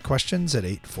agronomic questions at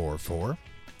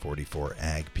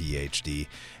 844-44-AG-PHD.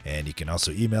 And you can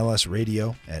also email us,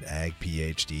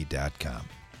 radio@agphd.com.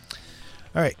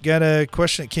 All right, got a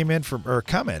question that came in from, or a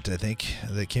comment, I think,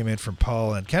 that came in from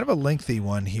Paul, and kind of a lengthy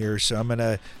one here.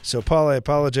 So Paul, I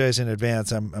apologize in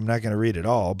advance. I'm not going to read it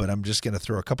all, but I'm just going to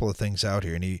throw a couple of things out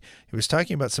here. And he was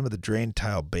talking about some of the drain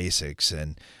tile basics,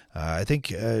 and I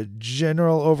think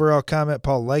general overall comment,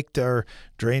 Paul liked our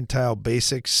drain tile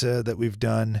basics that we've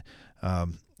done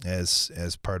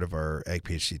as part of our Ag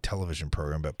PhD television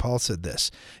program. But Paul said this.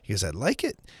 He goes, I like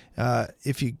it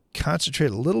if you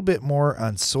concentrate a little bit more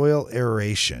on soil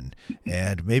aeration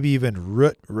and maybe even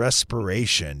root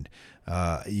respiration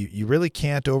You really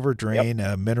can't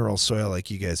overdrain mineral soil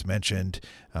like you guys mentioned,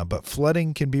 but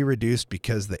flooding can be reduced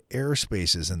because the air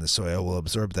spaces in the soil will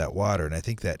absorb that water. And I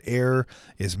think that air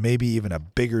is maybe even a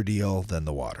bigger deal than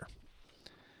the water.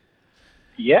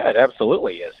 Yeah, it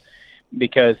absolutely is.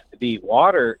 Because the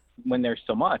water, when there's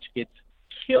so much, it's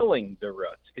killing the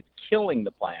roots. It's killing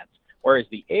the plants. Whereas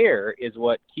the air is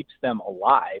what keeps them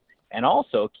alive and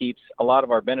also keeps a lot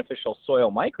of our beneficial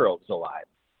soil microbes alive.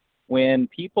 When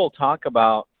people talk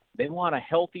about they want a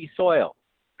healthy soil,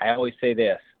 I always say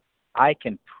this: I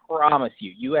can promise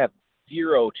you, you have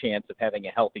zero chance of having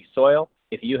a healthy soil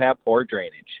if you have poor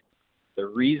drainage. The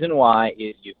reason why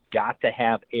is you've got to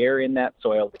have air in that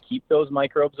soil to keep those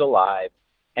microbes alive.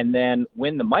 And then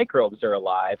when the microbes are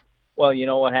alive, well, you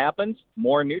know what happens?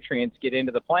 More nutrients get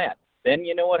into the plant. Then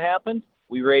you know what happens?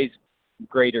 We raise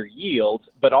greater yields,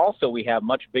 but also we have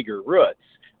much bigger roots,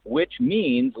 which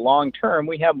means long-term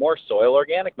we have more soil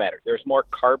organic matter. There's more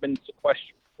carbon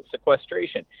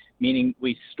sequestration, meaning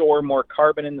we store more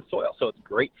carbon in the soil. So it's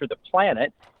great for the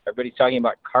planet. Everybody's talking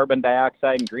about carbon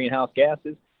dioxide and greenhouse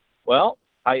gases. Well,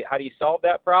 how do you solve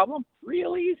that problem?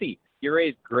 Real easy. You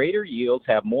raise greater yields,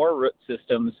 have more root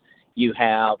systems, you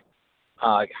have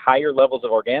higher levels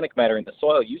of organic matter in the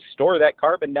soil. You store that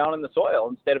carbon down in the soil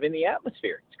instead of in the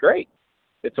atmosphere. It's great.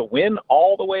 It's a win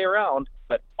all the way around,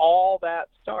 but all that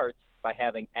starts by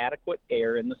having adequate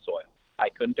air in the soil. I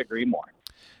couldn't agree more.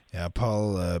 Yeah,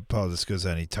 Paul just goes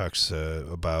on. He talks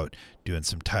about doing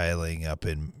some tiling up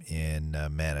in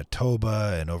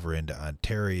Manitoba and over into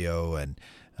Ontario, and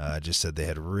just said they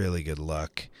had really good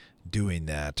luck doing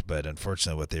that. But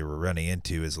unfortunately, what they were running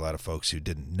into is a lot of folks who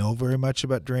didn't know very much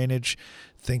about drainage,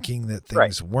 thinking that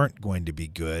things weren't going to be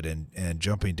good, and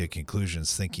jumping to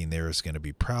conclusions thinking there was going to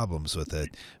be problems with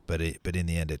it. But in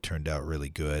the end, it turned out really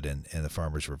good, and the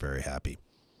farmers were very happy.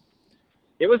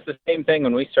 It was the same thing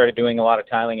when we started doing a lot of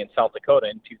tiling in South Dakota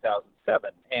in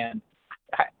 2007. And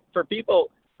for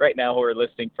people right now who are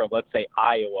listening from, let's say,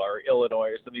 Iowa or Illinois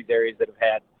or some of these areas that have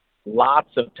had lots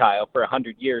of tile for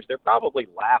 100 years, they're probably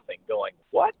laughing, going,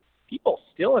 what? People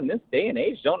still in this day and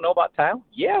age don't know about tile?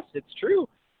 Yes, it's true.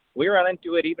 We run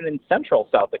into it even in central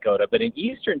South Dakota. But in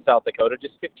eastern South Dakota,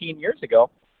 just 15 years ago,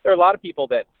 there were a lot of people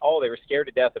that, they were scared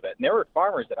to death of it. And there were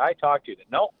farmers that I talked to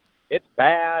that, no, it's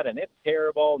bad and it's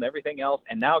terrible and everything else.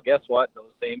 And now guess what? Those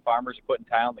same farmers are putting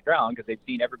tile on the ground because they've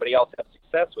seen everybody else have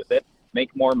success with it,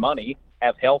 make more money,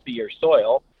 have healthier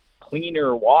soil,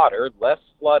 cleaner water, less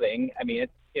flooding. I mean,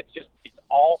 it's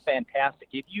all fantastic.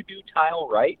 If you do tile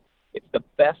right, it's the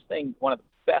best thing, one of the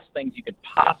best things you could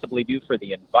possibly do for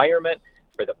the environment,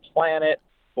 for the planet,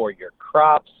 for your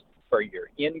crops, for your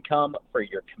income, for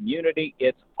your community.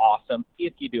 It's awesome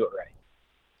if you do it right.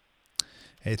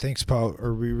 Hey, thanks, Paul.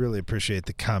 We really appreciate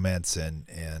the comments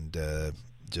and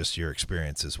just your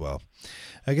experience as well.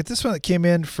 I get this one that came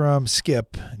in from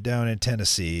Skip down in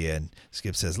Tennessee, and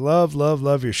Skip says, love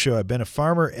your show. I've been a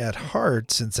farmer at heart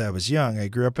since I was young. I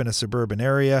grew up in a suburban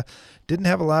area, didn't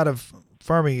have a lot of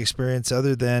farming experience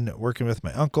other than working with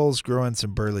my uncles, growing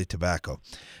some burley tobacco.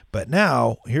 But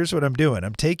now, here's what I'm doing.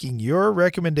 I'm taking your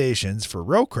recommendations for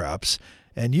row crops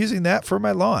and using that for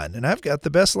my lawn. And I've got the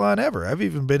best lawn ever. I've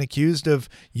even been accused of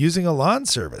using a lawn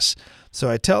service. So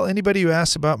I tell anybody who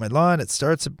asks about my lawn, it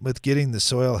starts with getting the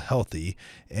soil healthy.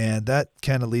 And that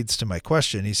kind of leads to my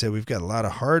question. He said, we've got a lot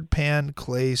of hard pan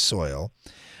clay soil.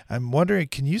 I'm wondering,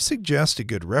 can you suggest a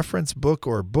good reference book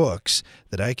or books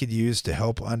that I could use to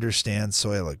help understand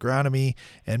soil agronomy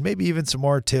and maybe even some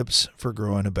more tips for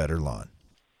growing a better lawn?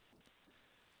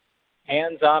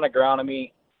 Hands-on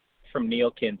Agronomy from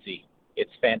Neil Kinsey.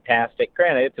 It's fantastic.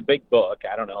 Granted, it's a big book.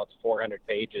 I don't know, it's 400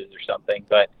 pages or something,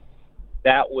 but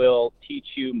that will teach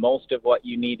you most of what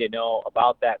you need to know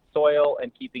about that soil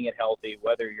and keeping it healthy,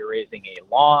 whether you're raising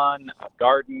a lawn, a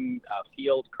garden, a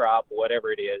field crop,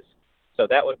 whatever it is. So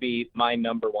that would be my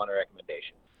number one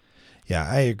recommendation. Yeah,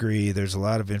 I agree. There's a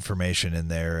lot of information in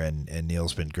there, and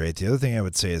Neil's been great. The other thing I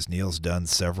would say is Neil's done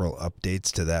several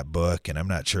updates to that book, and I'm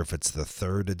not sure if it's the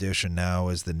 3rd edition now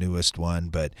is the newest one,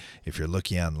 but if you're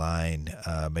looking online,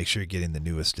 make sure you're getting the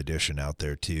newest edition out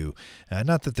there too.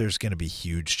 Not that there's going to be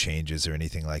huge changes or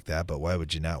anything like that, but why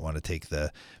would you not want to take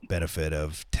the benefit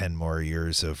of 10 more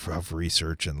years of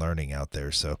research and learning out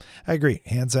there? So I agree.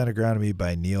 Hands-on Agronomy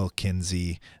by Neil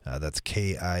Kinsey. That's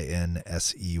Kinsey.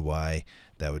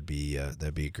 That'd be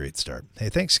a great start. Hey,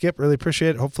 thanks, Skip. Really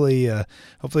appreciate it. Hopefully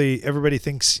everybody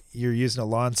thinks you're using a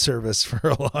lawn service for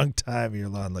a long time. Your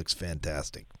lawn looks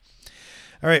fantastic.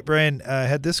 All right, Brian, I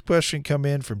had this question come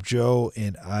in from Joe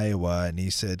in Iowa, and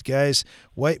he said, guys,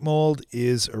 white mold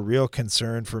is a real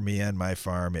concern for me on my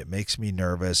farm. It makes me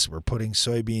nervous. We're putting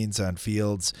soybeans on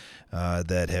fields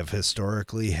that have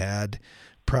historically had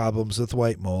problems with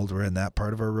white mold. We're in that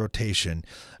part of our rotation.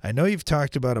 I know you've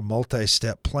talked about a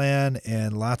multi-step plan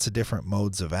and lots of different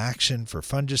modes of action for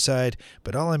fungicide,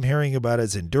 but all I'm hearing about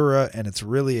is Endura, and it's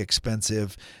really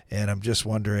expensive, and I'm just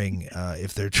wondering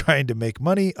if they're trying to make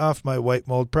money off my white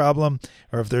mold problem,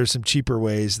 or if there's some cheaper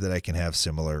ways that I can have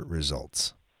similar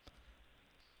results.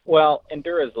 Well,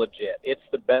 Endura is legit. It's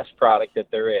the best product that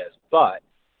there is, but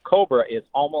Cobra is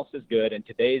almost as good, and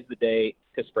today's the day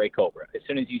to spray Cobra. As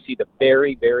soon as you see the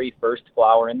very, very first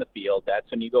flower in the field,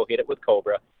 that's when you go hit it with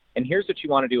Cobra. And here's what you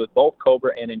want to do with both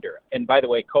Cobra and Endura. And by the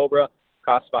way, Cobra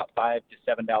costs about $5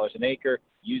 to $7 an acre.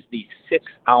 Use the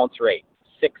 6-ounce rate.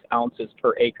 6 ounces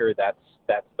per acre, that's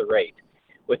the rate.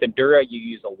 With Endura, you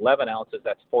use 11 ounces,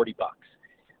 that's $40.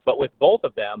 But with both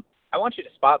of them, I want you to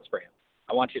spot spray them.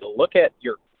 I want you to look at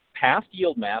your past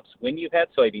yield maps when you've had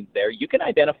soybeans there. You can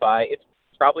identify it's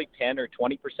probably 10 or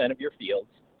 20% of your fields.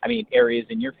 Areas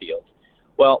in your field.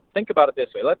 Well, think about it this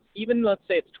way. Let's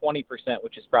say it's 20%,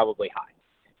 which is probably high.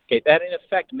 Okay, that in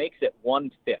effect makes it 1/5.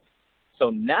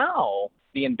 So now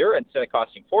the Endura, instead of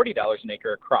costing $40 an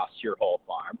acre across your whole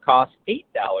farm, costs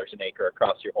 $8 an acre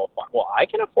across your whole farm. Well, I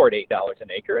can afford $8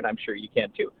 an acre, and I'm sure you can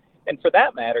too. And for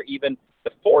that matter, even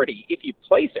the 40, if you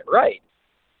place it right,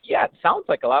 yeah, it sounds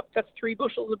like a lot, but that's 3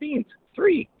 bushels of beans.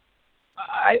 3.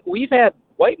 We've had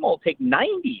white mold take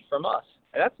 90 from us.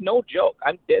 And that's no joke.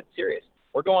 I'm dead serious.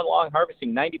 We're going along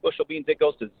harvesting 90 bushel beans. It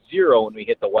goes to 0 when we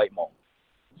hit the white mold.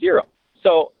 0.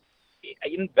 So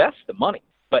invest the money.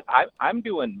 But I'm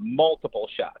doing multiple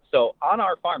shots. So on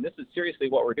our farm, this is seriously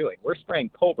what we're doing. We're spraying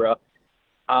Cobra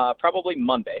probably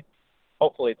Monday.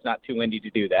 Hopefully it's not too windy to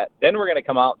do that. Then we're going to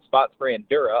come out and spot spray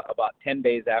Endura about 10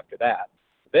 days after that.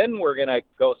 Then we're going to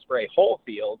go spray whole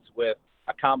fields with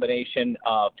a combination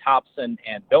of Topson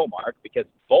and Domark, because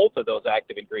both of those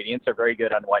active ingredients are very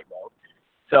good on white mold.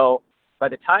 So by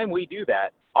the time we do that,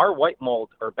 our white mold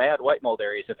or bad white mold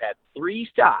areas have had 3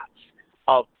 shots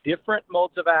of different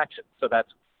modes of action. So that's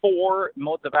 4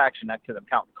 modes of action, not because I'm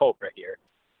counting Cobra here.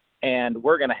 And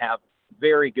we're going to have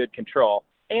very good control.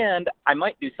 And I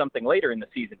might do something later in the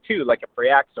season too, like a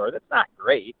Preaxor. That's not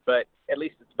great, but at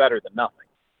least it's better than nothing.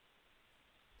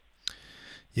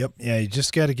 Yep. Yeah, you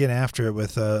just got to get after it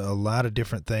with a lot of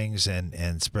different things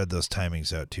and spread those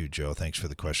timings out too, Joe. Thanks for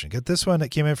the question. Got this one that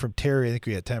came in from Terry. I think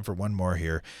we got time for one more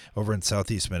here over in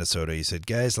southeast Minnesota. He said,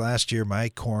 guys, last year my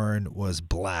corn was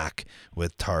black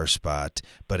with tar spot,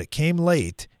 but it came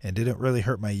late and didn't really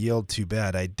hurt my yield too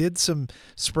bad. I did some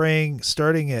spraying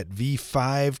starting at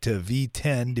V5 to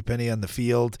V10, depending on the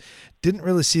field. Didn't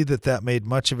really see that made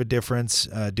much of a difference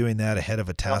doing that ahead of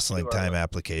a tasseling time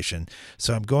application.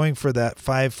 So I'm going for that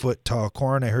 5-foot tall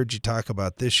corn I heard you talk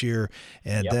about this year,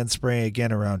 and then spraying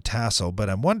again around tassel.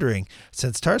 But I'm wondering,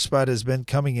 since tar spot has been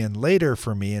coming in later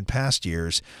for me in past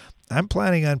years, I'm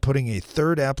planning on putting a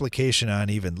 3rd application on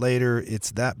even later. It's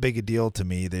that big a deal to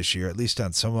me this year, at least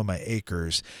on some of my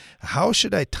acres. How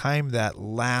should I time that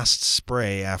last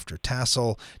spray after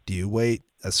tassel? Do you wait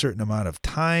a certain amount of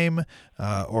time,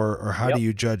 or how do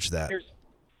you judge that?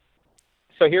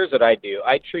 Here's what I do.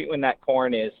 I treat when that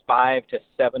corn is 5 to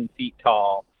 7 feet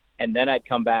tall, and then I'd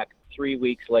come back 3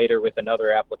 weeks later with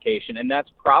another application, and that's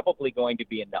probably going to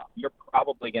be enough. You're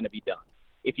probably going to be done.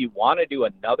 If you want to do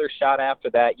another shot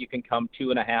after that, you can come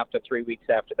 2.5 to 3 weeks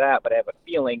after that, but I have a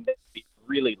feeling that it'll be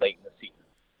really late in the season.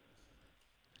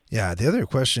 Yeah, the other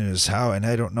question is how, and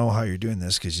I don't know how you're doing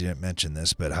this because you didn't mention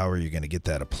this, but how are you going to get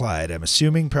that applied? I'm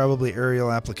assuming probably aerial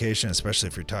application, especially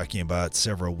if you're talking about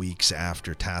several weeks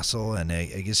after tassel. And I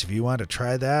guess if you want to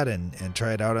try that and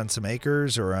try it out on some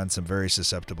acres or on some very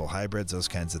susceptible hybrids, those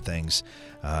kinds of things,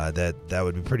 that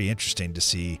would be pretty interesting to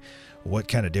see what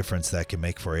kind of difference that can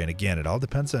make for you. And again, it all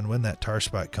depends on when that tar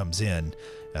spot comes in,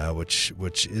 which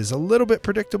is a little bit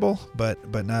predictable,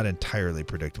 but not entirely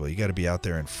predictable. You got to be out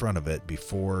there in front of it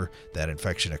before that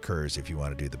infection occurs if you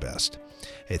want to do the best.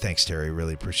 Hey, thanks, Terry.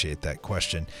 Really appreciate that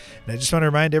question. And I just want to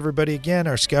remind everybody again,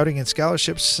 our Scouting and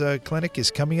Scholarships Clinic is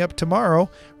coming up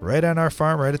tomorrow, right on our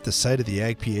farm, right at the site of the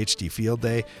Ag PhD Field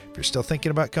Day. If you're still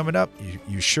thinking about coming up,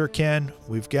 you sure can.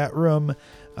 We've got room.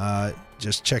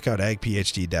 Just check out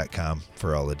agphd.com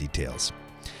for all the details.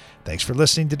 Thanks for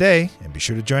listening today, and be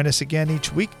sure to join us again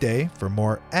each weekday for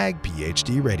more Ag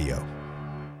PhD Radio.